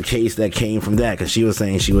 And there was a case that came from that because she was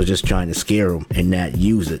saying she was just trying to scare him and not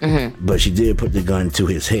use it. Mm-hmm. But she did put the gun to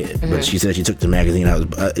his head. Mm-hmm. But she said she took the magazine out.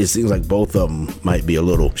 It seems like both of them might be a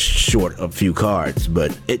little short of a few cards.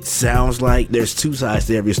 But it sounds like there's 2 sides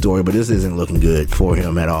to every story. But this isn't looking good for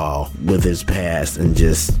him at all with his past. And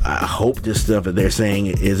just, I hope this stuff that they're saying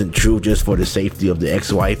isn't true just for the safety of the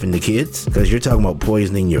ex-wife and the kids, because you're talking about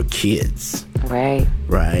poisoning your kids. Right.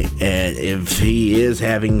 And if he is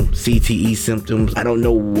having CTE symptoms, I don't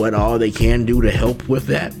know what all they can do to help with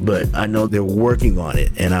that, but I know they're working on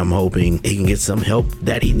it, and I'm hoping he can get some help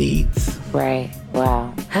that he needs. Right.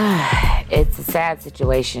 Wow. It's a sad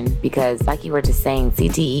situation because, like you were just saying,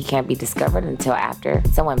 CTE can't be discovered until after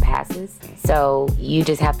someone passes. So you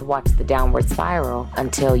just have to watch the downward spiral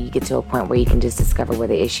until you get to a point where you can just discover where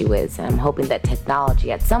the issue is. And I'm hoping that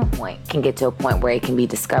technology at some point can get to a point where it can be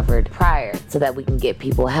discovered prior so that we can get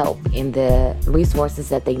people help in the resources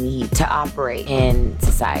that they need to operate in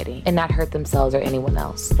society and not hurt themselves or anyone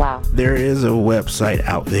else. Wow. There is a website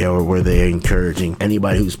out there where they're encouraging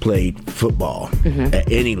anybody who's played football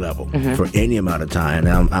at any level for any amount of time.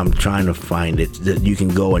 And I'm trying to find it that you can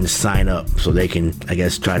go and sign up so they can, I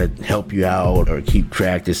guess, try to help you out or keep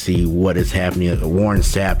track to see what is happening. Warren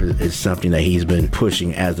Sapp is something that he's been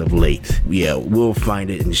pushing as of late. Yeah, we'll find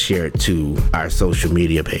it and share it to our social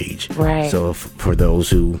media page. Right. So for those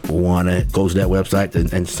who want to go to that website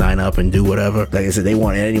and sign up and do whatever, like I said, they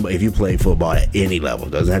want anybody, if you play football at any level,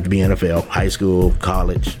 doesn't have to be NFL, high school,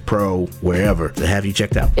 college, pro, wherever, to have you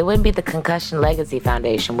checked out. It wouldn't be the Concussion Legacy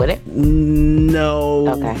Foundation, would it? No.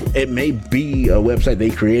 Okay. It may be a website they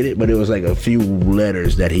created, but it was like a few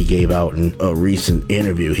letters that he gave out in a recent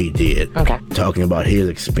interview he did. Okay. Talking about his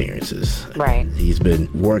experiences. Right. He's been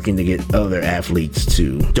working to get other athletes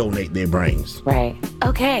to donate their brains. Right.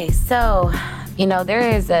 Okay, so,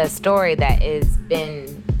 there is a story that has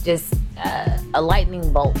been just a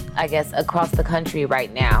lightning bolt, I guess, across the country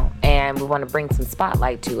right now, and we want to bring some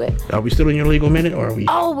spotlight to it. Are we still in your legal minute, or are we?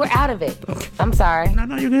 Oh, we're out of it. Okay. I'm sorry.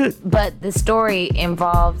 No, you're good. But the story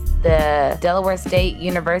involves the Delaware State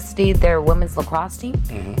University, their women's lacrosse team.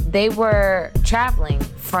 Mm-hmm. They were traveling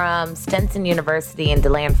from Stetson University in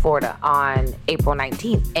DeLand, Florida on April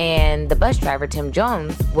 19th. And the bus driver, Tim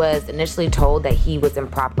Jones, was initially told that he was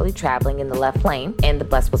improperly traveling in the left lane and the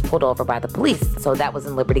bus was pulled over by the police. So that was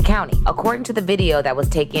in Liberty County. According to the video that was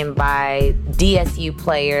taken by DSU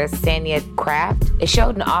player Sanya Kraft, it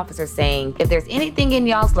showed an officer saying, "If there's anything in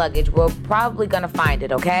y'all's luggage, we're probably gonna find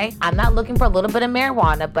it, okay? I'm not looking for a little bit of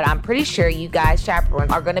marijuana, but I'm pretty sure you guys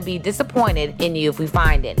chaperones are gonna be disappointed in you if we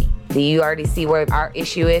find any." Do you already see where our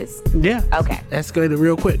issue is? Yeah. Okay. Escalated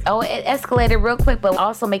real quick. Oh, it escalated real quick, but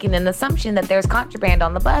also making an assumption that there's contraband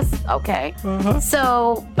on the bus. Okay. Uh-huh.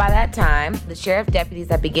 So by that time, the sheriff deputies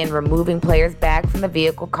had begun removing players' bags from the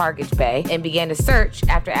vehicle cargage bay and began to search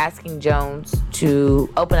after asking Jones to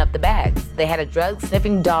open up the bags. They had a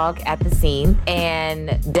drug-sniffing dog at the scene,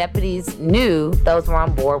 and deputies knew those who were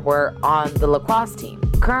on board were on the lacrosse team.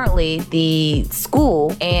 Currently, the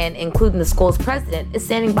school, and including the school's president, is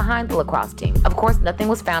standing behind the lacrosse team. Of course, nothing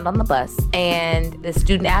was found on the bus, and the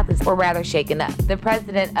student athletes were rather shaken up. The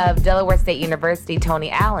president of Delaware State University,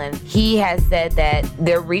 Tony Allen, he has said that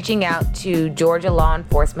they're reaching out to Georgia law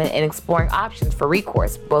enforcement and exploring options for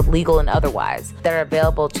recourse, both legal and otherwise, that are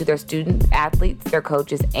available to their student athletes, their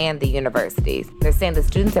coaches, and the universities. They're saying the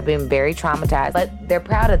students have been very traumatized, but they're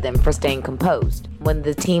proud of them for staying composed. When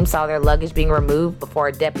the team saw their luggage being removed before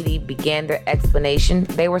a deputy began their explanation,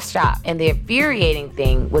 they were shocked. And the infuriating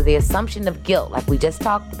thing was the assumption of guilt, like we just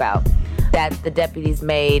talked about, that the deputies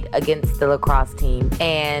made against the lacrosse team,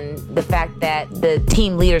 and the fact that the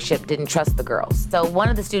team leadership didn't trust the girls. So one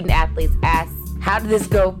of the student athletes asked, "How did this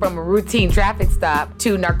go from a routine traffic stop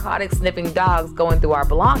to narcotic sniffing dogs going through our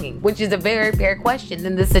belongings?" Which is a very fair question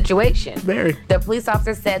in this situation. Very. The police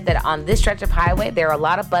officer said that on this stretch of highway, there are a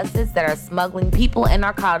lot of buses that are smuggling people and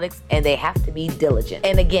narcotics, and they have to be diligent.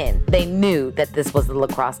 And again, they knew that this was the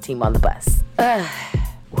lacrosse team on the bus.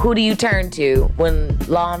 Who do you turn to when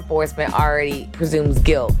law enforcement already presumes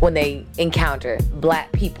guilt when they encounter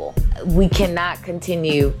black people? We cannot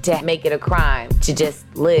continue to make it a crime to just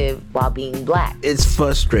live while being black. It's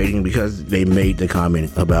frustrating because they made the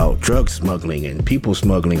comment about drug smuggling and people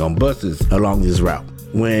smuggling on buses along this route.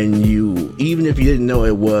 When you, even if you didn't know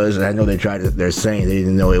it was, and I know they're saying they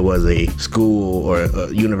didn't know it was a school or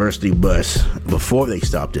a university bus before they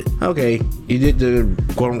stopped it. Okay, you did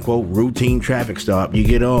the quote unquote routine traffic stop. You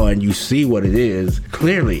get on, you see what it is.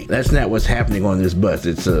 Clearly, that's not what's happening on this bus.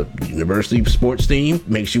 It's a university sports team.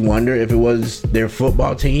 Makes you wonder if it was their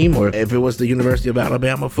football team or if it was the University of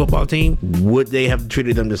Alabama football team. Would they have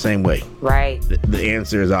treated them the same way? Right. The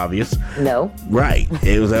answer is obvious. No. Right.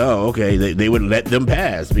 It was like, oh, okay, they would let them pass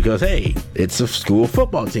because, hey, it's a school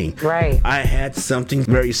football team. Right. I had something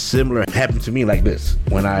very similar happen to me like this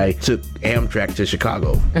when I took Amtrak to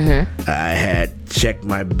Chicago. Mm-hmm. I had checked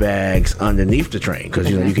my bags underneath the train because,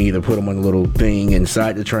 you know, you can either put them on a little thing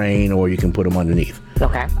inside the train or you can put them underneath.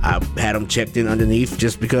 Okay. I had them checked in underneath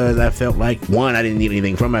just because I felt like, one, I didn't need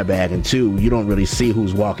anything from my bag, and two, you don't really see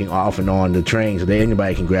who's walking off and on the train, so that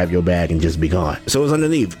anybody can grab your bag and just be gone. So it was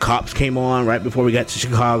underneath. Cops came on right before we got to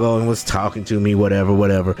Chicago and was talking to me, whatever.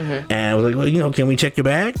 Mm-hmm. And I was like, well, you know, can we check your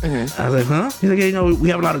bag? Mm-hmm. I was like, huh? He's like, yeah, you know, we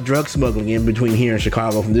have a lot of drug smuggling in between here and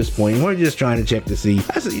Chicago from this point. We're just trying to check to see.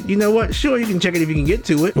 I said, you know what? Sure, you can check it if you can get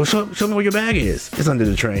to it. Well, show me where your bag is. It's under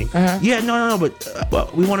the train. Mm-hmm. Yeah, no,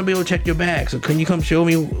 but we want to be able to check your bag. So can you come show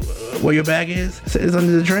me where your bag is? I said, it's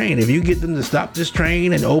under the train. If you get them to stop this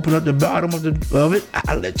train and open up the bottom of it,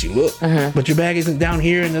 I'll let you look. Mm-hmm. But your bag isn't down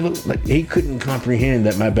here. And like, he couldn't comprehend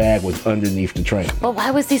that my bag was underneath the train. But why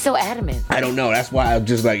was he so adamant? I don't know. That's why I'm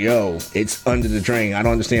just like, yo, it's under the train. I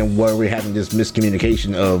don't understand why we're having this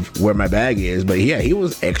miscommunication of where my bag is. But yeah, he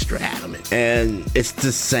was extra adamant. And it's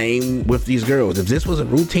the same with these girls. If this was a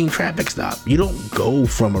routine traffic stop, you don't go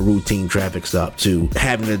from a routine traffic stop to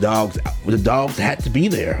having the dogs. The dogs had to be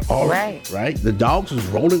there already, right? The dogs was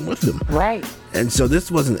rolling with them. Right. And so this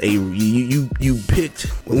wasn't you picked,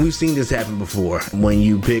 when we've seen this happen before, when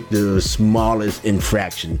you pick the smallest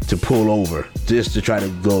infraction to pull over just to try to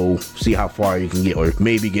go see how far you can get, or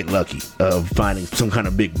maybe get lucky of finding some kind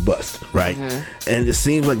of big bust, right? Mm-hmm. And it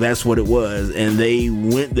seems like that's what it was. And they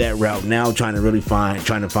went that route now, trying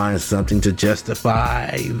to find something to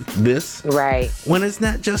justify this. Right. When it's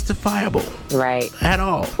not justifiable. Right. At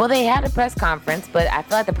all. Well, they had a press conference, but I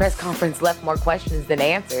feel like the press conference left more questions than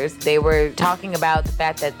answers. They were talking talking about the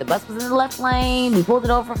fact that the bus was in the left lane. We pulled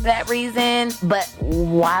it over for that reason. But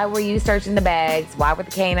why were you searching the bags? Why were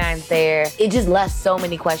the canines there? It just left so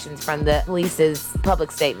many questions from the police's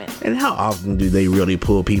public statement. And how often do they really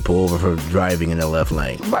pull people over for driving in the left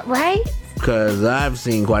lane? Right? Because I've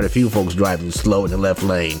seen quite a few folks driving slow in the left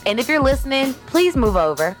lane. And if you're listening, please move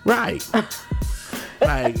over. Right.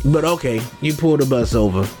 Right. But okay, you pull the bus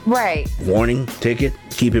over. Right. Warning, ticket,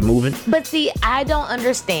 keep it moving. But see, I don't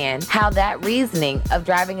understand how that reasoning of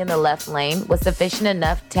driving in the left lane was sufficient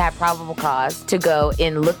enough to have probable cause to go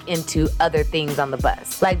and look into other things on the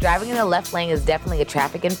bus. Like, driving in the left lane is definitely a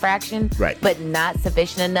traffic infraction, right, but not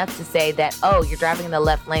sufficient enough to say that, oh, you're driving in the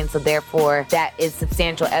left lane, so therefore that is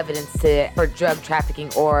substantial evidence for drug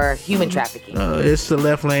trafficking or human trafficking. It's the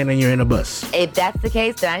left lane and you're in a bus. If that's the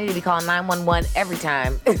case, then I need to be calling 911 every time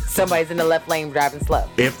somebody's in the left lane driving slow.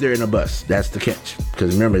 If they're in a bus, that's the catch.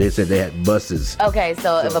 Because remember, they said they had buses. Okay,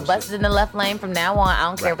 so if a bus is in the left lane from now on, I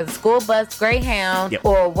don't care if it's a school bus, Greyhound,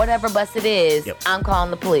 or whatever bus it is, I'm calling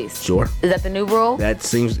the police. Sure. Is that the new rule? That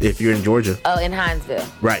seems, if you're in Georgia. Oh, in Hinesville.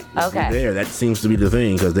 Right. Okay. There, that seems to be the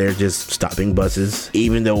thing, because they're just stopping buses,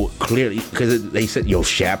 even though clearly, because they said,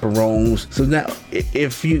 chaperones. So now,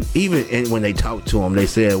 if you, even when they talked to them, they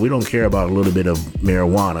said, we don't care about a little bit of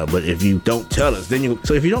marijuana, but if you don't tell us, then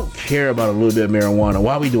so if you don't care about a little bit of marijuana,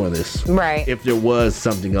 why are we doing this? Right. If there was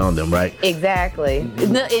something on them, right? Exactly.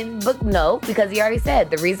 No, because he already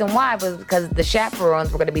said the reason why was because the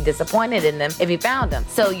chaperones were going to be disappointed in them if he found them.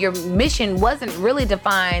 So your mission wasn't really to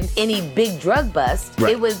find any big drug bust.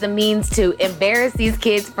 Right. It was the means to embarrass these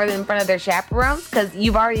kids in front of their chaperones, because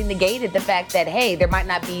you've already negated the fact that, hey, there might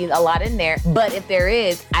not be a lot in there, but if there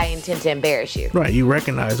is, I intend to embarrass you. Right. You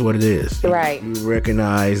recognize what it is. Right. You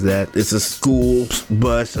recognize that it's a school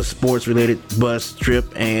bus, a sports-related bus trip,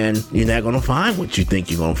 and you're not going to find what you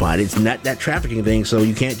think you're going to find. It's not that trafficking thing, so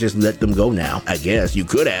you can't just let them go now. I guess you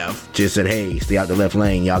could have just said, hey, stay out the left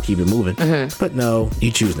lane, y'all keep it moving. Mm-hmm. But no,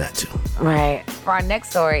 you choose not to. Right. For our next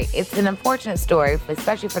story, it's an unfortunate story,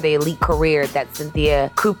 especially for the elite career that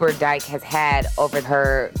Cynthia Cooper Dyke has had over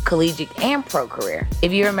her collegiate and pro career.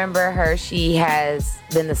 If you remember her, she has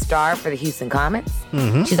been the star for the Houston Comets.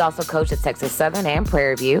 Mm-hmm. She's also coached at Texas Southern and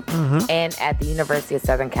Prairie View, and at the University of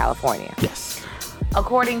Southern California. Yes.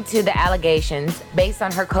 According to the allegations, based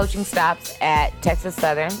on her coaching stops at Texas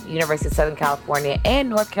Southern, University of Southern California, and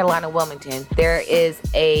North Carolina Wilmington, there is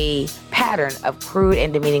a pattern of crude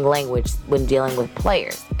and demeaning language when dealing with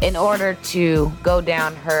players. In order to go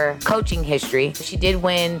down her coaching history, she did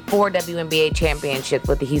win 4 WNBA championships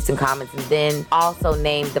with the Houston Comets, and then also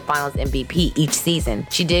named the Finals MVP each season.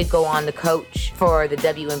 She did go on to coach for the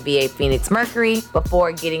WNBA Phoenix Mercury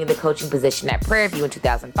before getting the coaching position at Prairie View in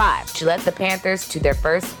 2005. She led the Panthers to their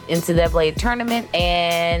first NCAA tournament,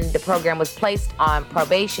 and the program was placed on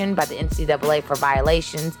probation by the NCAA for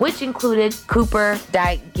violations, which included Cooper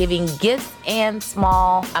Dyke giving gifts and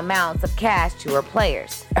small amounts of cash to her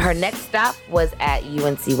players. Her next stop was at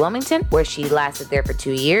UNC Wilmington, where she lasted there for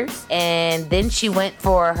 2 years, and then she went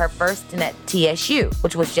for her first stint at TSU,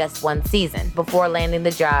 which was just 1 season, before landing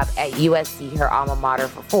the job at USC, her alma mater,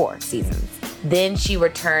 for 4 seasons. Then she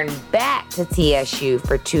returned back to TSU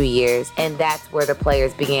for 2 years, and that's where the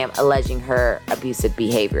players began alleging her abusive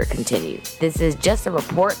behavior continued. This is just a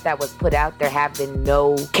report that was put out. There have been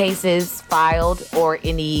no cases filed or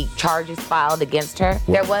any charges filed against her.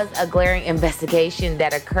 There was a glaring investigation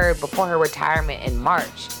that occurred before her retirement in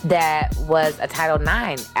March that was a Title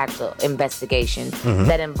IX actual investigation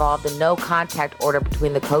that involved a no contact order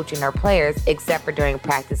between the coach and her players, except for during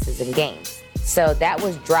practices and games. So that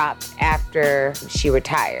was dropped after she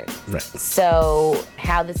retired. Right. So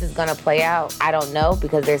how this is going to play out, I don't know,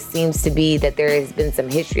 because there seems to be that there has been some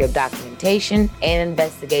history of documentation and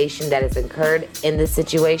investigation that has occurred in this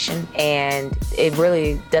situation, and it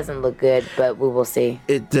really doesn't look good, but we will see.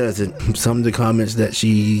 It doesn't. Some of the comments that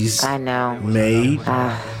she's made.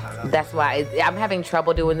 That's why I'm having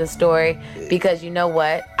trouble doing this story, because you know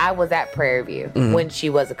what? I was at Prairie View when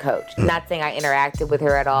she was a coach. Not saying I interacted with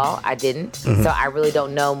her at all. I didn't. So I really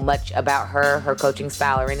don't know much about her coaching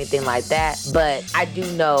style or anything like that. But I do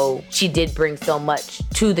know she did bring so much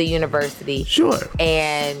to the university. Sure.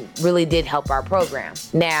 And really did help our program.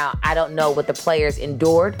 Now, I don't know what the players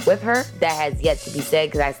endured with her. That has yet to be said,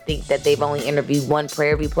 because I think that they've only interviewed 1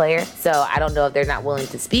 Prairie View player. So I don't know if they're not willing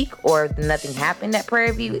to speak or if nothing happened at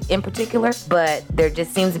Prairie View in particular, but there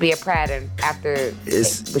just seems to be a pattern after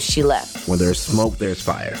she left. When there's smoke, there's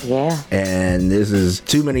fire. Yeah. And this is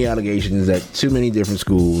too many allegations at too many different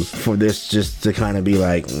schools for this just to kind of be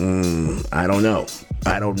like, I don't know.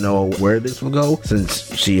 I don't know where this will go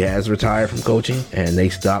since she has retired from coaching and they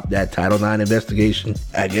stopped that Title IX investigation.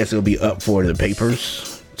 I guess it'll be up for the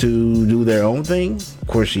papers to do their own thing. Of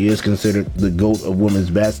course, she is considered the GOAT of women's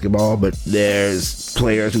basketball, but there's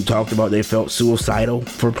players who talked about they felt suicidal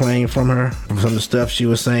for playing from her, from some of the stuff she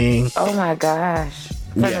was saying. Oh my gosh.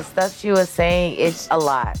 The stuff she was saying, it's a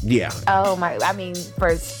lot. Yeah. Oh my, I mean,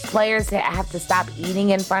 for players to have to stop eating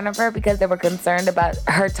in front of her because they were concerned about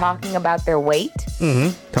her talking about their weight.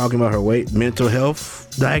 Talking about her weight, mental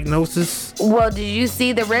health diagnosis. Well, did you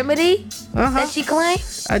see the remedy that she claimed?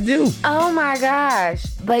 I do. Oh my gosh.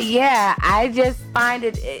 But yeah, I just find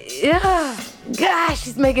it, gosh,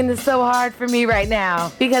 she's making this so hard for me right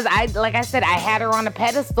now. Because like I said, I had her on a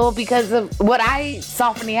pedestal because of what I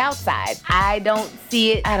saw from the outside. I don't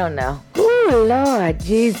see it. I don't know. Ooh, Lord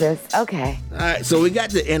Jesus. Okay. All right, so we got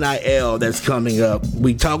the NIL that's coming up.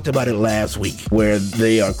 We talked about it last week where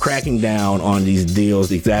they are cracking down on these deals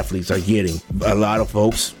these athletes are getting. A lot of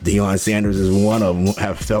folks, Deion Sanders is one of them,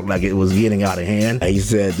 have felt like it was getting out of hand. He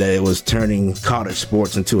said that it was turning college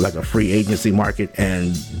sports into like a free agency market,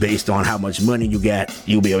 and based on how much money you got,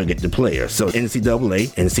 you'll be able to get the player. So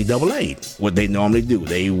NCAA, what they normally do,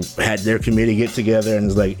 they had their committee get together and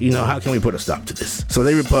was like, how can we put a stop to this? So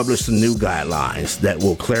they republished some new guidelines that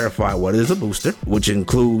will clarify what is a booster, which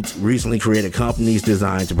includes recently created companies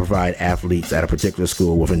designed to provide athletes at a particular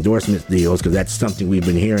school with endorsement deals, because that's something we've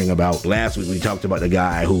been hearing about. Last week we talked about the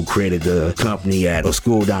guy who created the company at a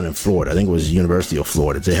school down in Florida. I think it was University of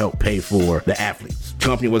Florida, to help pay for the athletes.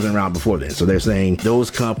 Company wasn't around before then. So they're saying those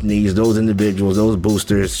companies, those individuals, those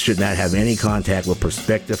boosters should not have any contact with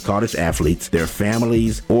prospective college athletes, their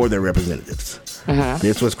families, or their representatives.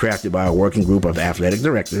 This was crafted by a working group of athletic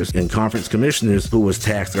directors and conference commissioners who was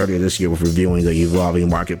tasked earlier this year with reviewing the evolving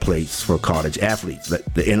marketplace for college athletes.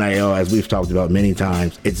 The NIL, as we've talked about many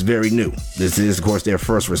times, it's very new. This is, of course, their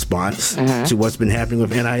first response to what's been happening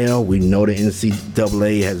with NIL. We know the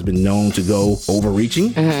NCAA has been known to go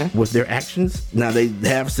overreaching with their actions. Now, they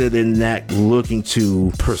have said they're not looking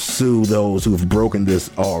to pursue those who've broken this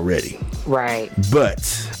already. Right. But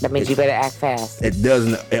that means you better act fast.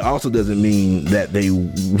 It also doesn't mean that they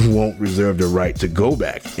won't reserve the right to go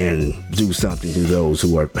back and do something to those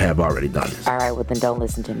who have already done this. All right, well then don't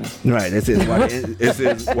listen to me. Right. It says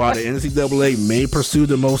while the NCAA may pursue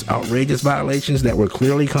the most outrageous violations that were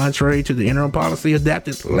clearly contrary to the interim policy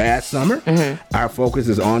adopted last summer, our focus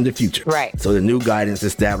is on the future. Right. So the new guidance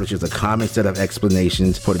establishes a common set of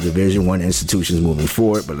explanations for the Division I institutions moving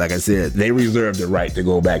forward. But like I said, they reserve the right to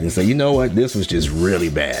go back and say, you know what, this was just really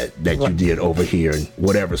bad that you did over here in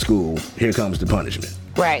whatever school. Here comes the punishment.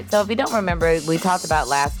 Right. So if you don't remember, we talked about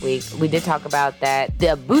last week, we did talk about that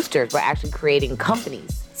the boosters were actually creating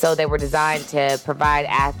companies. So they were designed to provide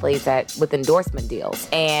athletes with endorsement deals.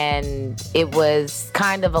 And it was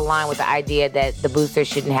kind of aligned with the idea that the boosters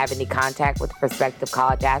shouldn't have any contact with prospective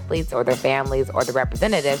college athletes or their families or the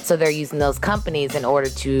representatives. So they're using those companies in order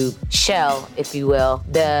to shell, if you will,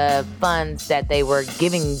 the funds that they were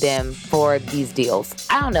giving them for these deals.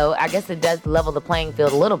 I don't know. I guess it does level the playing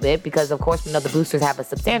field a little bit because, of course, we know the boosters have a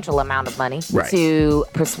substantial amount of money to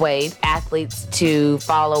persuade athletes to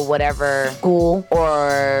follow whatever school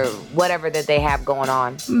or whatever that they have going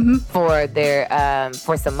on for their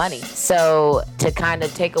for some money. So to kind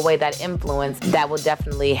of take away that influence, that will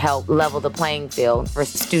definitely help level the playing field for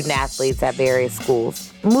student athletes at various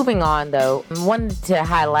schools. Moving on, though, I wanted to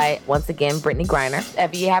highlight once again Brittany Griner.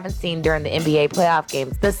 If you haven't seen during the NBA playoff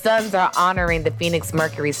games, the Suns are honoring the Phoenix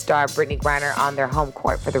Mercury star Brittany Griner on their home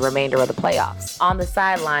court for the remainder of the playoffs. On the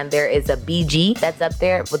sideline, there is a BG that's up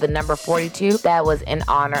there with the number 42. That was in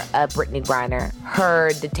honor of Brittany Griner.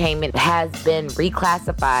 Her detainment has been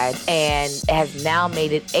reclassified and has now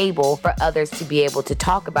made it able for others to be able to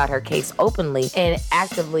talk about her case openly and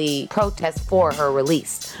actively protest for her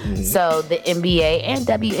release. So the NBA and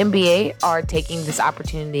WNBA are taking this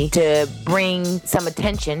opportunity to bring some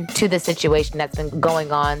attention to the situation that's been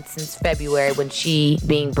going on since February when she,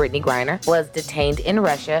 being Brittany Griner, was detained in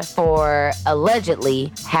Russia for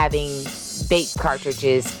allegedly having vape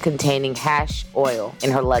cartridges containing hash oil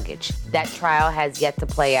in her luggage. That trial has yet to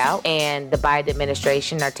play out, and the Biden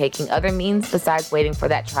administration are taking other means besides waiting for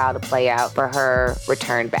that trial to play out for her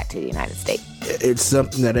return back to the United States. It's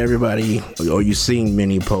something that everybody, or you've seen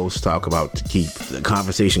many posts talk about to keep the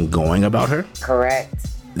conversation going about her. Correct.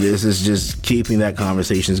 This is just keeping that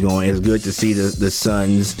conversations going. It's good to see the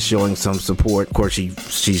sons showing some support. Of course,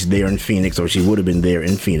 she's there in Phoenix, or she would have been there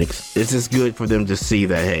in Phoenix. It's just good for them to see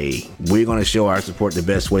that, hey, we're going to show our support the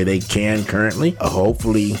best way they can currently.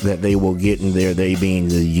 Hopefully that they will get in there, they being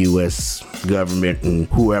the U.S. government and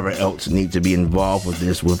whoever else need to be involved with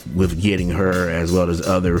this, with getting her as well as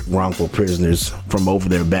other wrongful prisoners from over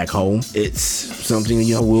there back home. It's something,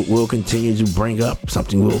 we'll continue to bring up,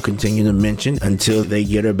 something we'll continue to mention until they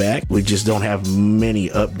get her back. We just don't have many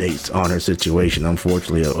updates on her situation,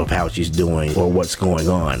 unfortunately, of how she's doing or what's going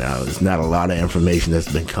on. There's not a lot of information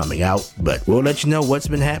that's been coming out, but we'll let you know what's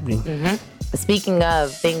been happening. Speaking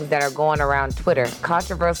of things that are going around Twitter,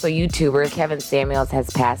 controversial YouTuber Kevin Samuels has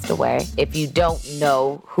passed away. If you don't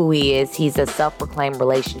know who he is, he's a self-proclaimed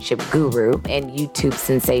relationship guru and YouTube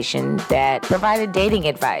sensation that provided dating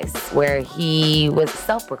advice, where he was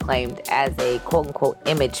self-proclaimed as a quote-unquote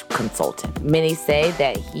image consultant. Many say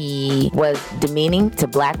that he was demeaning to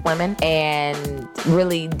black women and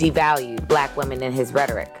really devalued black women in his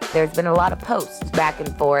rhetoric. There's been a lot of posts back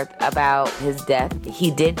and forth about his death.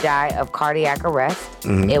 He did die of cardiac arrest.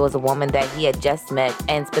 It was a woman that he had just met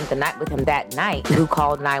and spent the night with him that night who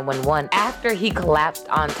called 911 after he collapsed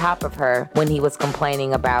on top of her when he was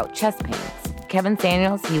complaining about chest pains. Kevin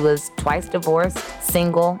Samuels, he was twice divorced,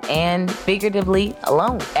 single, and figuratively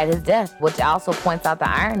alone at his death, which also points out the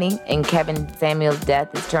irony in Kevin Samuels'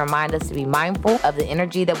 death is to remind us to be mindful of the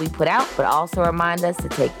energy that we put out, but also remind us to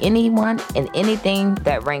take anyone and anything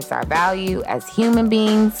that ranks our value as human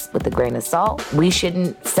beings with a grain of salt. We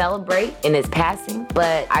shouldn't celebrate in his passing,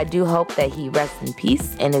 but I do hope that he rests in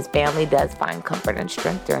peace and his family does find comfort and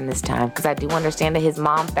strength during this time, because I do understand that his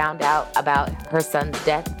mom found out about her son's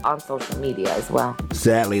death on social media as well.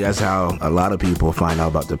 Sadly, that's how a lot of people find out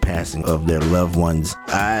about the passing of their loved ones.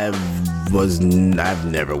 I've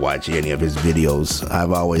never watched any of his videos.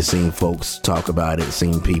 I've always seen folks talk about it,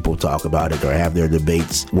 seen people talk about it, or have their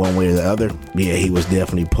debates one way or the other. Yeah, he was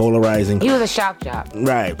definitely polarizing. He was a shock jock.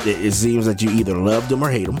 Right. It seems that you either loved him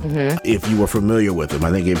or hate him. If you were familiar with him.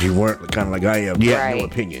 I think if you weren't, kind of like I am, you had no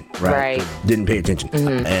opinion, right? Didn't pay attention.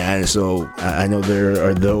 And so I know there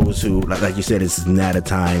are those who, like you said, it's not a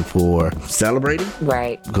time for celebrating.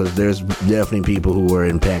 Right. Because there's definitely people who were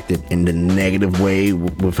impacted in the negative way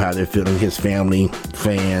with how they're feeling, his family,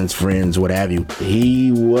 fans, friends, what have you.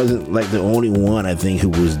 He wasn't like the only one, I think,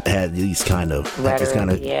 who had these kind of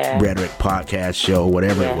rhetoric podcast show,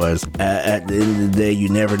 whatever it was. At the end of the day, you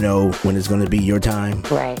never know when it's going to be your time,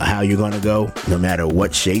 how you're going to go, no matter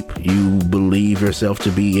what shape you believe yourself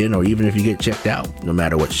to be in, or even if you get checked out, no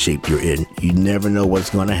matter what shape you're in. You never know what's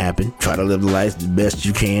going to happen. Try to live the life the best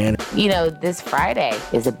you can. This Friday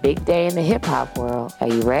is a big day in the hip-hop world. Are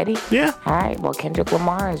you ready? Yeah. All right. Well, Kendrick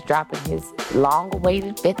Lamar is dropping his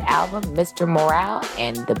long-awaited 5th album, Mr. Morale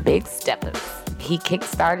and the Big Steppers. He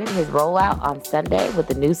kickstarted his rollout on Sunday with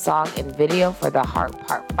a new song and video for The Heart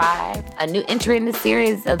Part 5, a new entry in the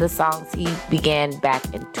series of the songs he began back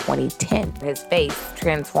in 2010. His face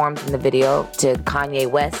transforms in the video to Kanye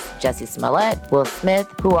West, Jussie Smollett, Will Smith,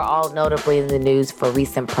 who are all notably in the news for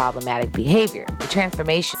recent problematic behavior. The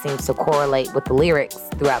transformation seems to correlate with the lyrics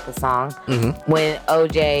throughout the song. When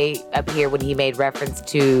OJ appeared, when he made reference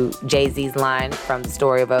to Jay-Z's line from the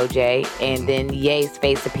story of OJ, and then Ye's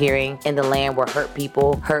face appearing in the land where hurt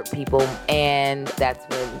people, and that's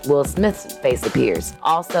when Will Smith's face appears.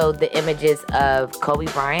 Also, the images of Kobe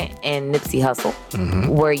Bryant and Nipsey Hussle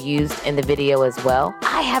were used in the video as well.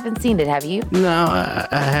 I haven't seen it, have you? No, I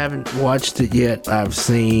haven't watched it yet. I've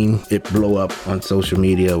seen it blow up on social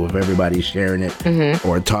media with everybody sharing it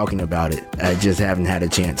or talking about it. I just haven't had a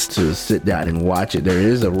chance to sit down and watch it. There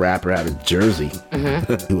is a rapper out of Jersey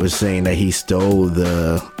who was saying that he stole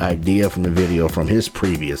the idea from the video from his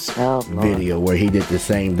previous video, where he did the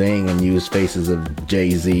same thing and used faces of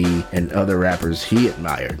Jay-Z and other rappers he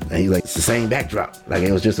admired. And he's like, it's the same backdrop. Like,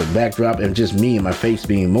 it was just a backdrop and just me and my face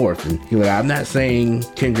being morphed. And he's like, I'm not saying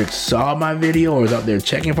Kendrick saw my video or was out there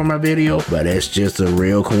checking for my video, but it's just a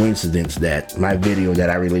real coincidence that my video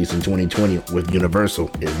that I released in 2020 with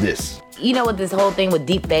Universal is this. With this whole thing with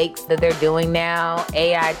deep fakes that they're doing now,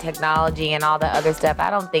 AI technology and all the other stuff,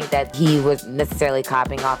 I don't think that he was necessarily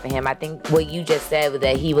copying off of him. I think what you just said was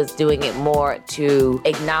that he was doing it more to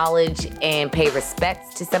acknowledge and pay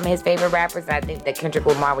respect to some of his favorite rappers. And I think that Kendrick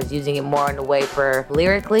Lamar was using it more in a way for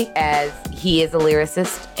lyrically, as he is a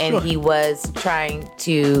lyricist, and he was trying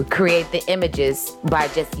to create the images by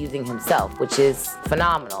just using himself, which is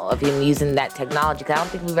phenomenal of him using that technology, because I don't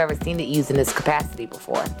think we've ever seen it used in this capacity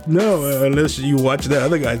before. No, Unless you watch that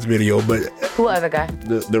other guy's video, but Who other guy?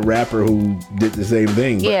 the rapper who did the same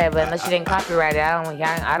thing. Yeah, but unless you didn't copyright it, I don't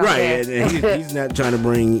care. Right, and he's not trying to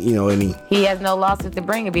bring, any. He has no lawsuit to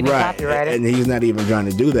bring if he didn't copyright it. And he's not even trying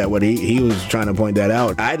to do that. What he was trying to point that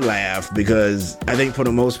out. I'd laugh because I think for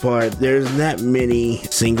the most part, there's not many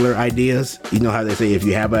singular ideas. You know how they say if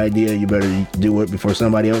you have an idea, you better do it before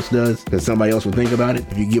somebody else does, because somebody else will think about it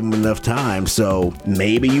if you give them enough time. So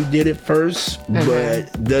maybe you did it first,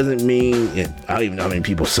 but doesn't mean, I don't even know how many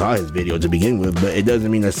people saw his video to begin with, but it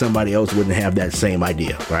doesn't mean that somebody else wouldn't have that same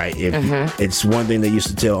idea, right? It's one thing they used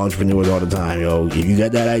to tell entrepreneurs all the time, if you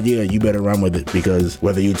got that idea, you better run with it, because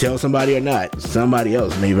whether you tell somebody or not, somebody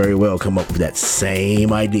else may very well come up with that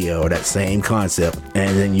same idea or that same concept,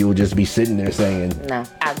 and then you'll just be sitting there saying, no.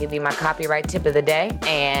 I'll give you my copyright tip of the day,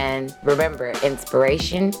 and remember,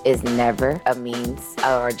 inspiration is never a means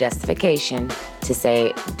or justification to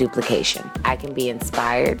say duplication. I can be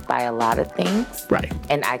inspired by a lot of things, right?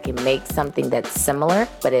 And I can make something that's similar,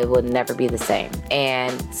 but it will never be the same.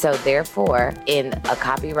 And so therefore, in a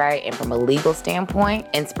copyright and from a legal standpoint,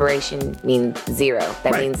 inspiration means zero.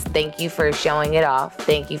 That means thank you for showing it off.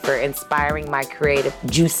 Thank you for inspiring my creative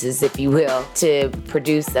juices, if you will, to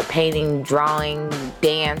produce a painting, drawing,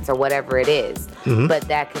 dance, or whatever it is. But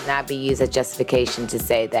that could not be used as justification to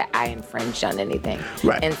say that I infringed on anything.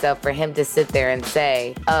 Right. And so for him to sit there and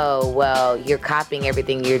say, oh, well, you're copying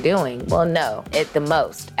everything you're doing. Well, no, at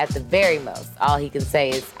the very most, all he can say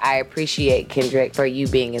is, I appreciate, Kendrick, for you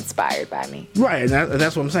being inspired by me. Right, and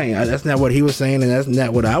that's what I'm saying. That's not what he was saying, and that's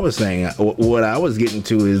not what I was saying. What I was getting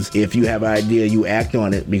to is, if you have an idea, you act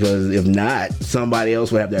on it, because if not, somebody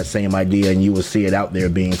else will have that same idea, and you will see it out there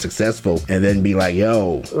being successful, and then be like,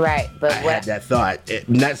 yo, right, but I had that thought.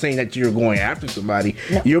 Not saying that you're going after somebody.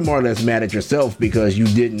 No. You're more or less mad at yourself because you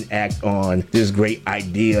didn't act on this great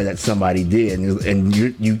idea that somebody did, and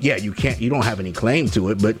you don't have any claim to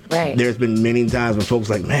it, but there's been many times when folks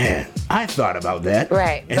like, man, I thought about that,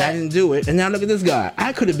 right, and I didn't do it, and now look at this guy.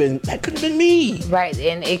 That could have been me, right,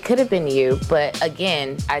 and it could have been you. But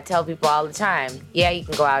again, I tell people all the time, you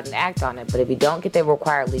can go out and act on it, but if you don't get the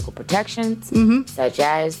required legal protections, such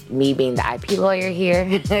as me being the IP lawyer here,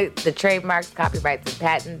 the trademarks, copyrights, and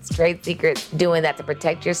patents, trade secrets, doing that to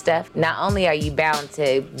protect your stuff, not only are you bound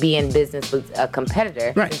to be in business with a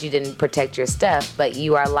competitor because you didn't protect your stuff, but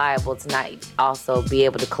you are liable to not also be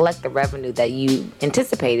able to collect the revenue that you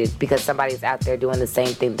anticipated because somebody's out there doing the same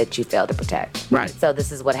thing that you failed to protect. Right. So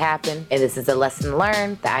this is what happened, and this is a lesson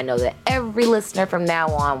learned that I know that every listener from now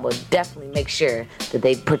on will definitely make sure that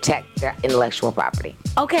they protect their intellectual property.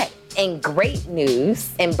 Okay. And great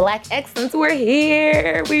news, in Black Excellence, we're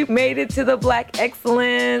here. We've made it to the Black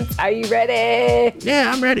Excellence. Are you ready? Yeah,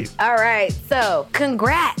 I'm ready. All right, so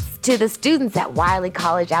congrats to the students at Wiley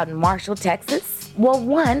College out in Marshall, Texas. Well,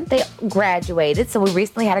 one, they graduated, so we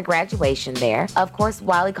recently had a graduation there. Of course,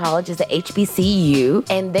 Wiley College is a HBCU,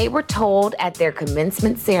 and they were told at their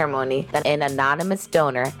commencement ceremony that an anonymous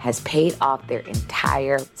donor has paid off their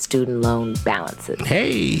entire student loan balances.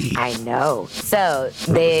 Hey. I know. So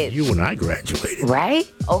you and I graduated.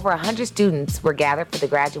 Right? Over 100 students were gathered for the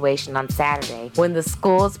graduation on Saturday when the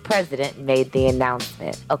school's president made the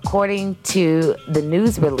announcement. According to the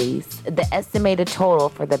news release, the estimated total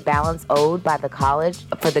for the balance owed by the college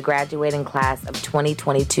for the graduating class of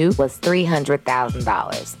 2022 was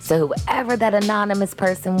 $300,000. So whoever that anonymous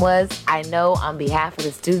person was, I know on behalf of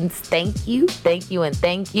the students, thank you, and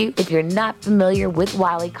thank you. If you're not familiar with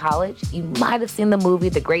Wiley College, you might have seen the movie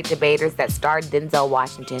The Great Debaters that starred Denzel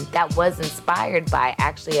Washington. That was inspired by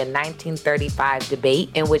actually a 1935 debate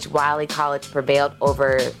in which Wiley College prevailed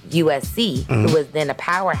over USC, who was then a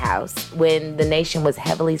powerhouse when the nation was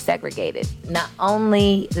heavily segregated. Not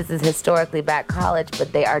only this is historically black college,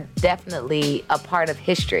 but they are definitely a part of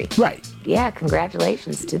history. Right. Yeah,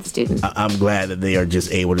 congratulations to the students. I'm glad that they are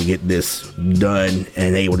just able to get this done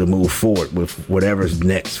and able to move forward with whatever's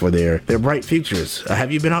next for their bright futures.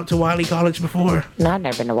 Have you been out to Wiley College before? No, I've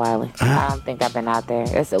never been to Wiley. I don't think I've been out there.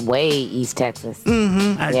 It's way East Texas.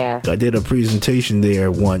 I did a presentation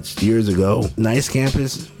there once years ago. Nice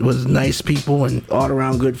campus, was nice people and all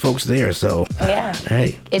around good folks there. So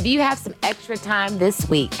hey, if you have some extra time this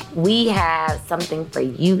week, we have something for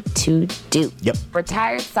you to do. Yep.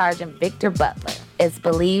 Retired Sergeant Victor Butler is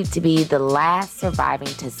believed to be the last surviving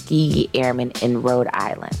Tuskegee Airman in Rhode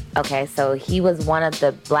Island. Okay, so he was one of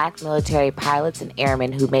the black military pilots and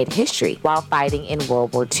airmen who made history while fighting in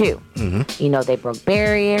World War II. You know, they broke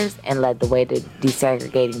barriers and led the way to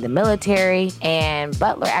desegregating the military. And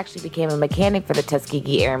Butler actually became a mechanic for the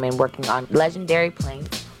Tuskegee Airmen, working on legendary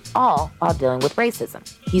planes all while dealing with racism.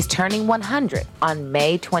 He's turning 100 on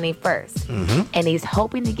May 21st, and he's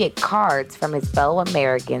hoping to get cards from his fellow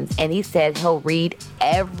Americans, and he said he'll read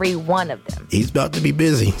every one of them. He's about to be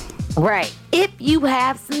busy. Right. If you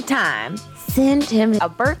have some time, send him a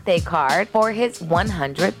birthday card for his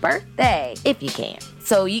 100th birthday, if you can.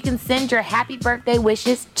 So you can send your happy birthday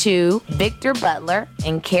wishes to Victor Butler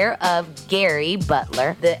in care of Gary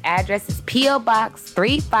Butler. The address is P.O. Box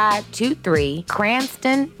 3523,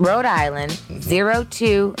 Cranston, Rhode Island,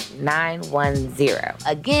 02910.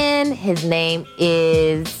 Again, his name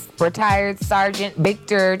is retired Sergeant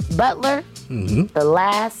Victor Butler, the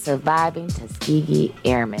last surviving Tuskegee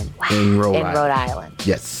Airman. Wow. In Rhode Island.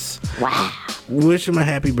 Yes. Wow. Wish him a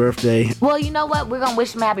happy birthday. Well, you know what? We're going to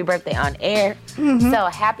wish him a happy birthday on air. So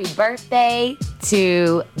happy birthday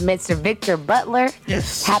to Mr. Victor Butler.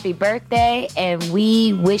 Yes. Happy birthday. And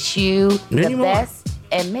we wish you many the more. best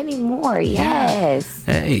and many more. Yes.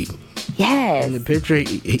 Hey. Yes. In the picture,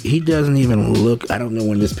 he doesn't even look, I don't know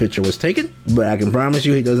when this picture was taken, but I can promise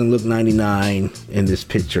you he doesn't look 99 in this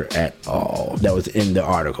picture at all. That was in the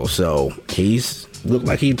article. So he's looked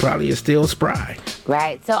like he probably is still spry.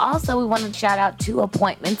 Right. So also we want to shout out 2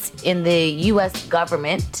 appointments in the U.S.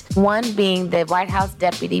 government. One being the White House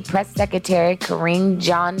Deputy Press Secretary, Karine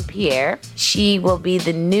Jean-Pierre. She will be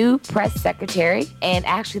the new press secretary and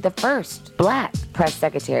actually the first Black press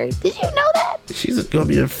secretary. Did you know that? She's going to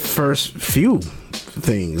be the first few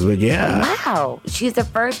things, but yeah. Wow. She's the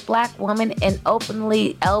first Black woman and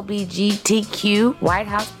openly LGBTQ White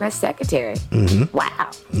House press secretary.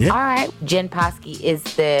 Wow. Yeah. All right. Jen Psaki is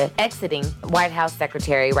the exiting White House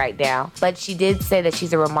secretary right now, but she did say that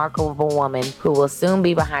she's a remarkable woman who will soon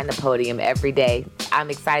be behind the podium every day. I'm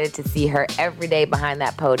excited to see her every day behind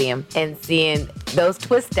that podium and seeing those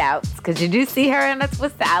twist outs, because you do see her in a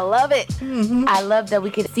twist out. I love it. I love that we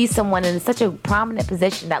can see someone in such a prominent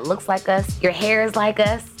position that looks like us. Your hair is like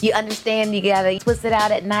us. You understand you gotta twist it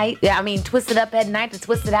out at night. Yeah, I mean, twist it up at night to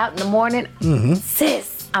twist it out in the morning.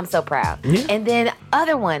 Sis. I'm so proud. Yeah. And then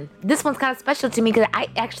other one, this one's kind of special to me because I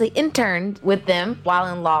actually interned with them while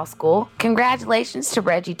in law school. Congratulations to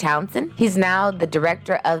Reggie Townsend. He's now the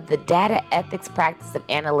director of the Data Ethics Practice of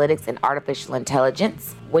Analytics and Artificial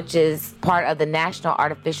Intelligence, which is part of the National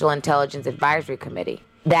Artificial Intelligence Advisory Committee.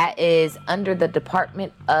 That is under the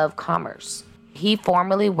Department of Commerce. He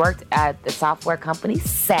formerly worked at the software company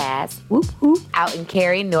SAS, out in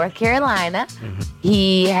Cary, North Carolina.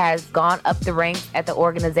 He has gone up the ranks at the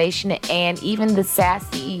organization, and even the SAS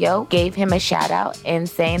CEO gave him a shout out and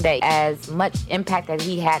saying that as much impact that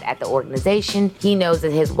he had at the organization, he knows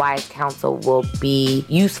that his wise counsel will be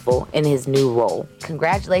useful in his new role.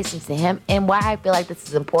 Congratulations to him. And why I feel like this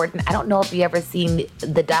is important, I don't know if you ever seen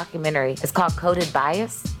the documentary. It's called Coded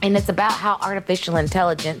Bias, and it's about how artificial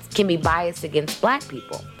intelligence can be biased against Black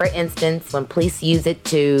people. For instance, when police use it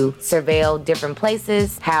to surveil different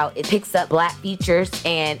places, how it picks up Black features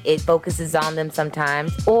and it focuses on them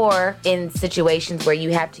sometimes, or in situations where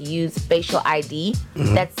you have to use facial ID,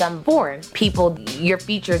 that some foreign people, your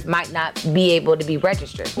features might not be able to be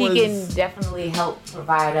registered. He can definitely help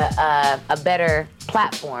provide a better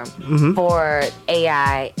platform for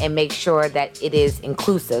AI and make sure that it is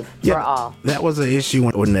inclusive for all. That was an issue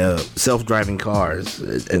when the self-driving cars,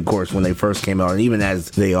 of course, when they first came out, and even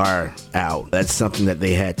as they are out, that's something that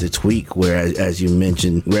they had to tweak, where, as you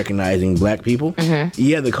mentioned, recognizing Black people.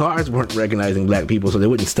 Yeah, the cars weren't recognizing Black people, so they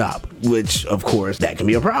wouldn't stop, which, of course, that can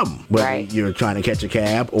be a problem. Whether you're trying to catch a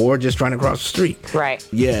cab or just trying to cross the street. Right.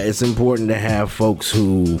 Yeah, it's important to have folks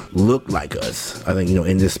who look like us. I think,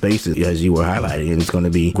 in this space, as you were highlighting, and it's going to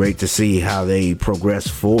be great to see how they progress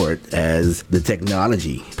forward as the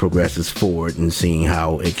technology progresses forward and seeing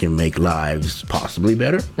how it can make lives possibly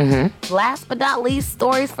better. Last but not least,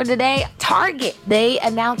 stories for today. Target. They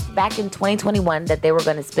announced back in 2021 that they were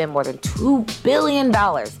going to spend more than $2 billion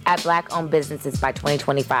at Black-owned businesses by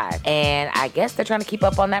 2025. And I guess they're trying to keep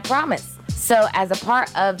up on that promise. So as a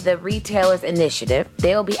part of the retailers initiative,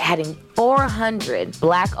 they'll be adding 400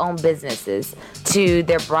 Black-owned businesses to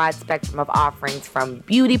their broad spectrum of offerings, from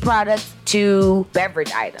beauty products to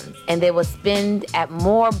beverage items. And they will spend at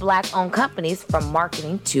more Black-owned companies, from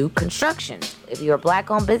marketing to construction. If you're a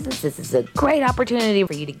Black-owned business, this is a great opportunity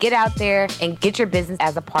for you to get out there and get your business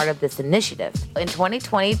as a part of this initiative. In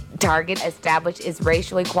 2020, Target established its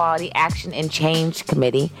Racial Equality Action and Change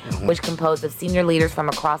Committee, which composed of senior leaders from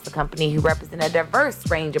across the company who represent a diverse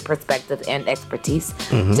range of perspectives and expertise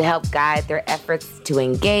to help guide their efforts to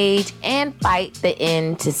engage and fight the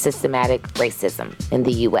end to systematic racism in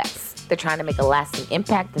the U.S. They're trying to make a lasting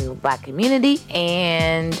impact in the Black community.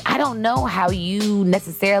 And I don't know how you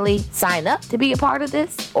necessarily sign up to be a part of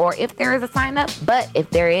this or if there is a sign up. But if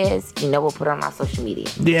there is, we'll put it on our social media.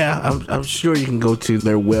 Yeah, I'm sure you can go to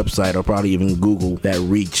their website or probably even Google that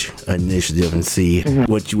REACH initiative and see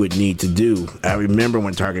what you would need to do. I remember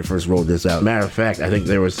when Target first rolled this out. Matter of fact, I think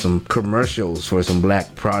there was some commercials for some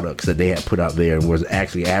Black products that they had put out there and was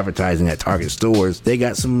actually advertising at Target stores. They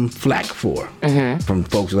got some flack for from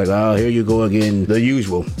folks like, oh, here you go again, the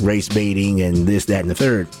usual race baiting and this, that, and the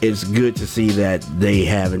third. It's good to see that they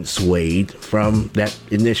haven't swayed from that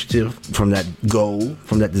initiative, from that goal,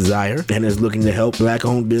 from that desire, and is looking to help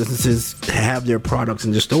Black-owned businesses have their products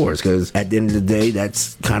in the stores, because at the end of the day,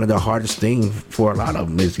 that's kind of the hardest thing for a lot of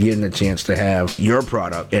them, is getting a chance to have your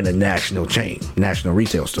product in a national chain, national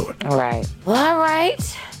retail store. All right. Well, all right.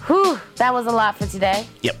 Whew, that was a lot for today.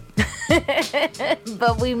 Yep.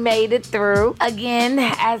 But we made it through. Again,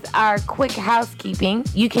 as our quick housekeeping,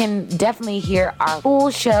 you can definitely hear our full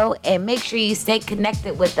show, and make sure you stay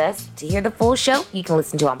connected with us. To hear the full show, you can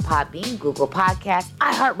listen to on Podbean, Google Podcasts,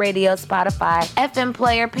 iHeartRadio, Spotify, FM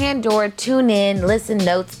Player, Pandora, TuneIn, Listen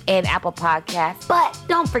Notes, and Apple Podcasts. But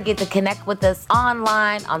don't forget to connect with us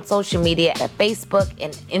online on social media at Facebook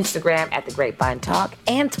and Instagram at The Grapevine Talk,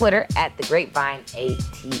 and Twitter at The Grapevine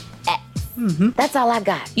ATX. That's all I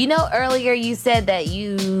got. Earlier you said that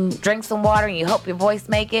you drank some water and you hope your voice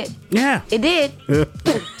make it. Yeah. It did.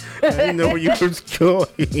 I didn't know where you was going.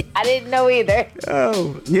 I didn't know either.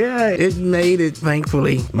 Oh, yeah, it made it.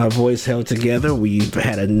 Thankfully, my voice held together. We've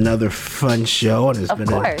had another fun show, and it's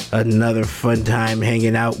been another fun time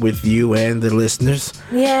hanging out with you and the listeners.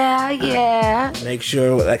 Yeah. Make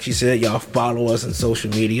sure, like she said, y'all follow us on social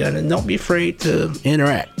media, and don't be afraid to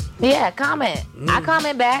interact. Yeah, comment. I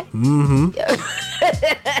comment back.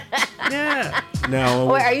 Yeah. No.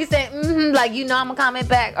 Wait, are you saying like I'm gonna comment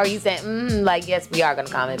back? Or are you saying like yes, we are gonna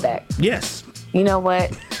comment back? Yes. You know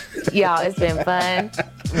what? Y'all, it's been fun.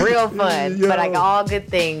 Real fun. But like all good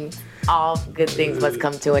things must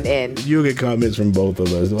come to an end. You'll get comments from both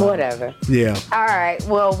of us. Whatever. Yeah. All right.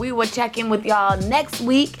 Well, we will check in with y'all next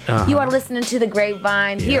week. You are listening to The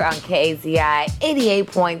Grapevine here on KAZI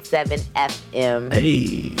 88.7 FM.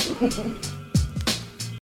 Hey.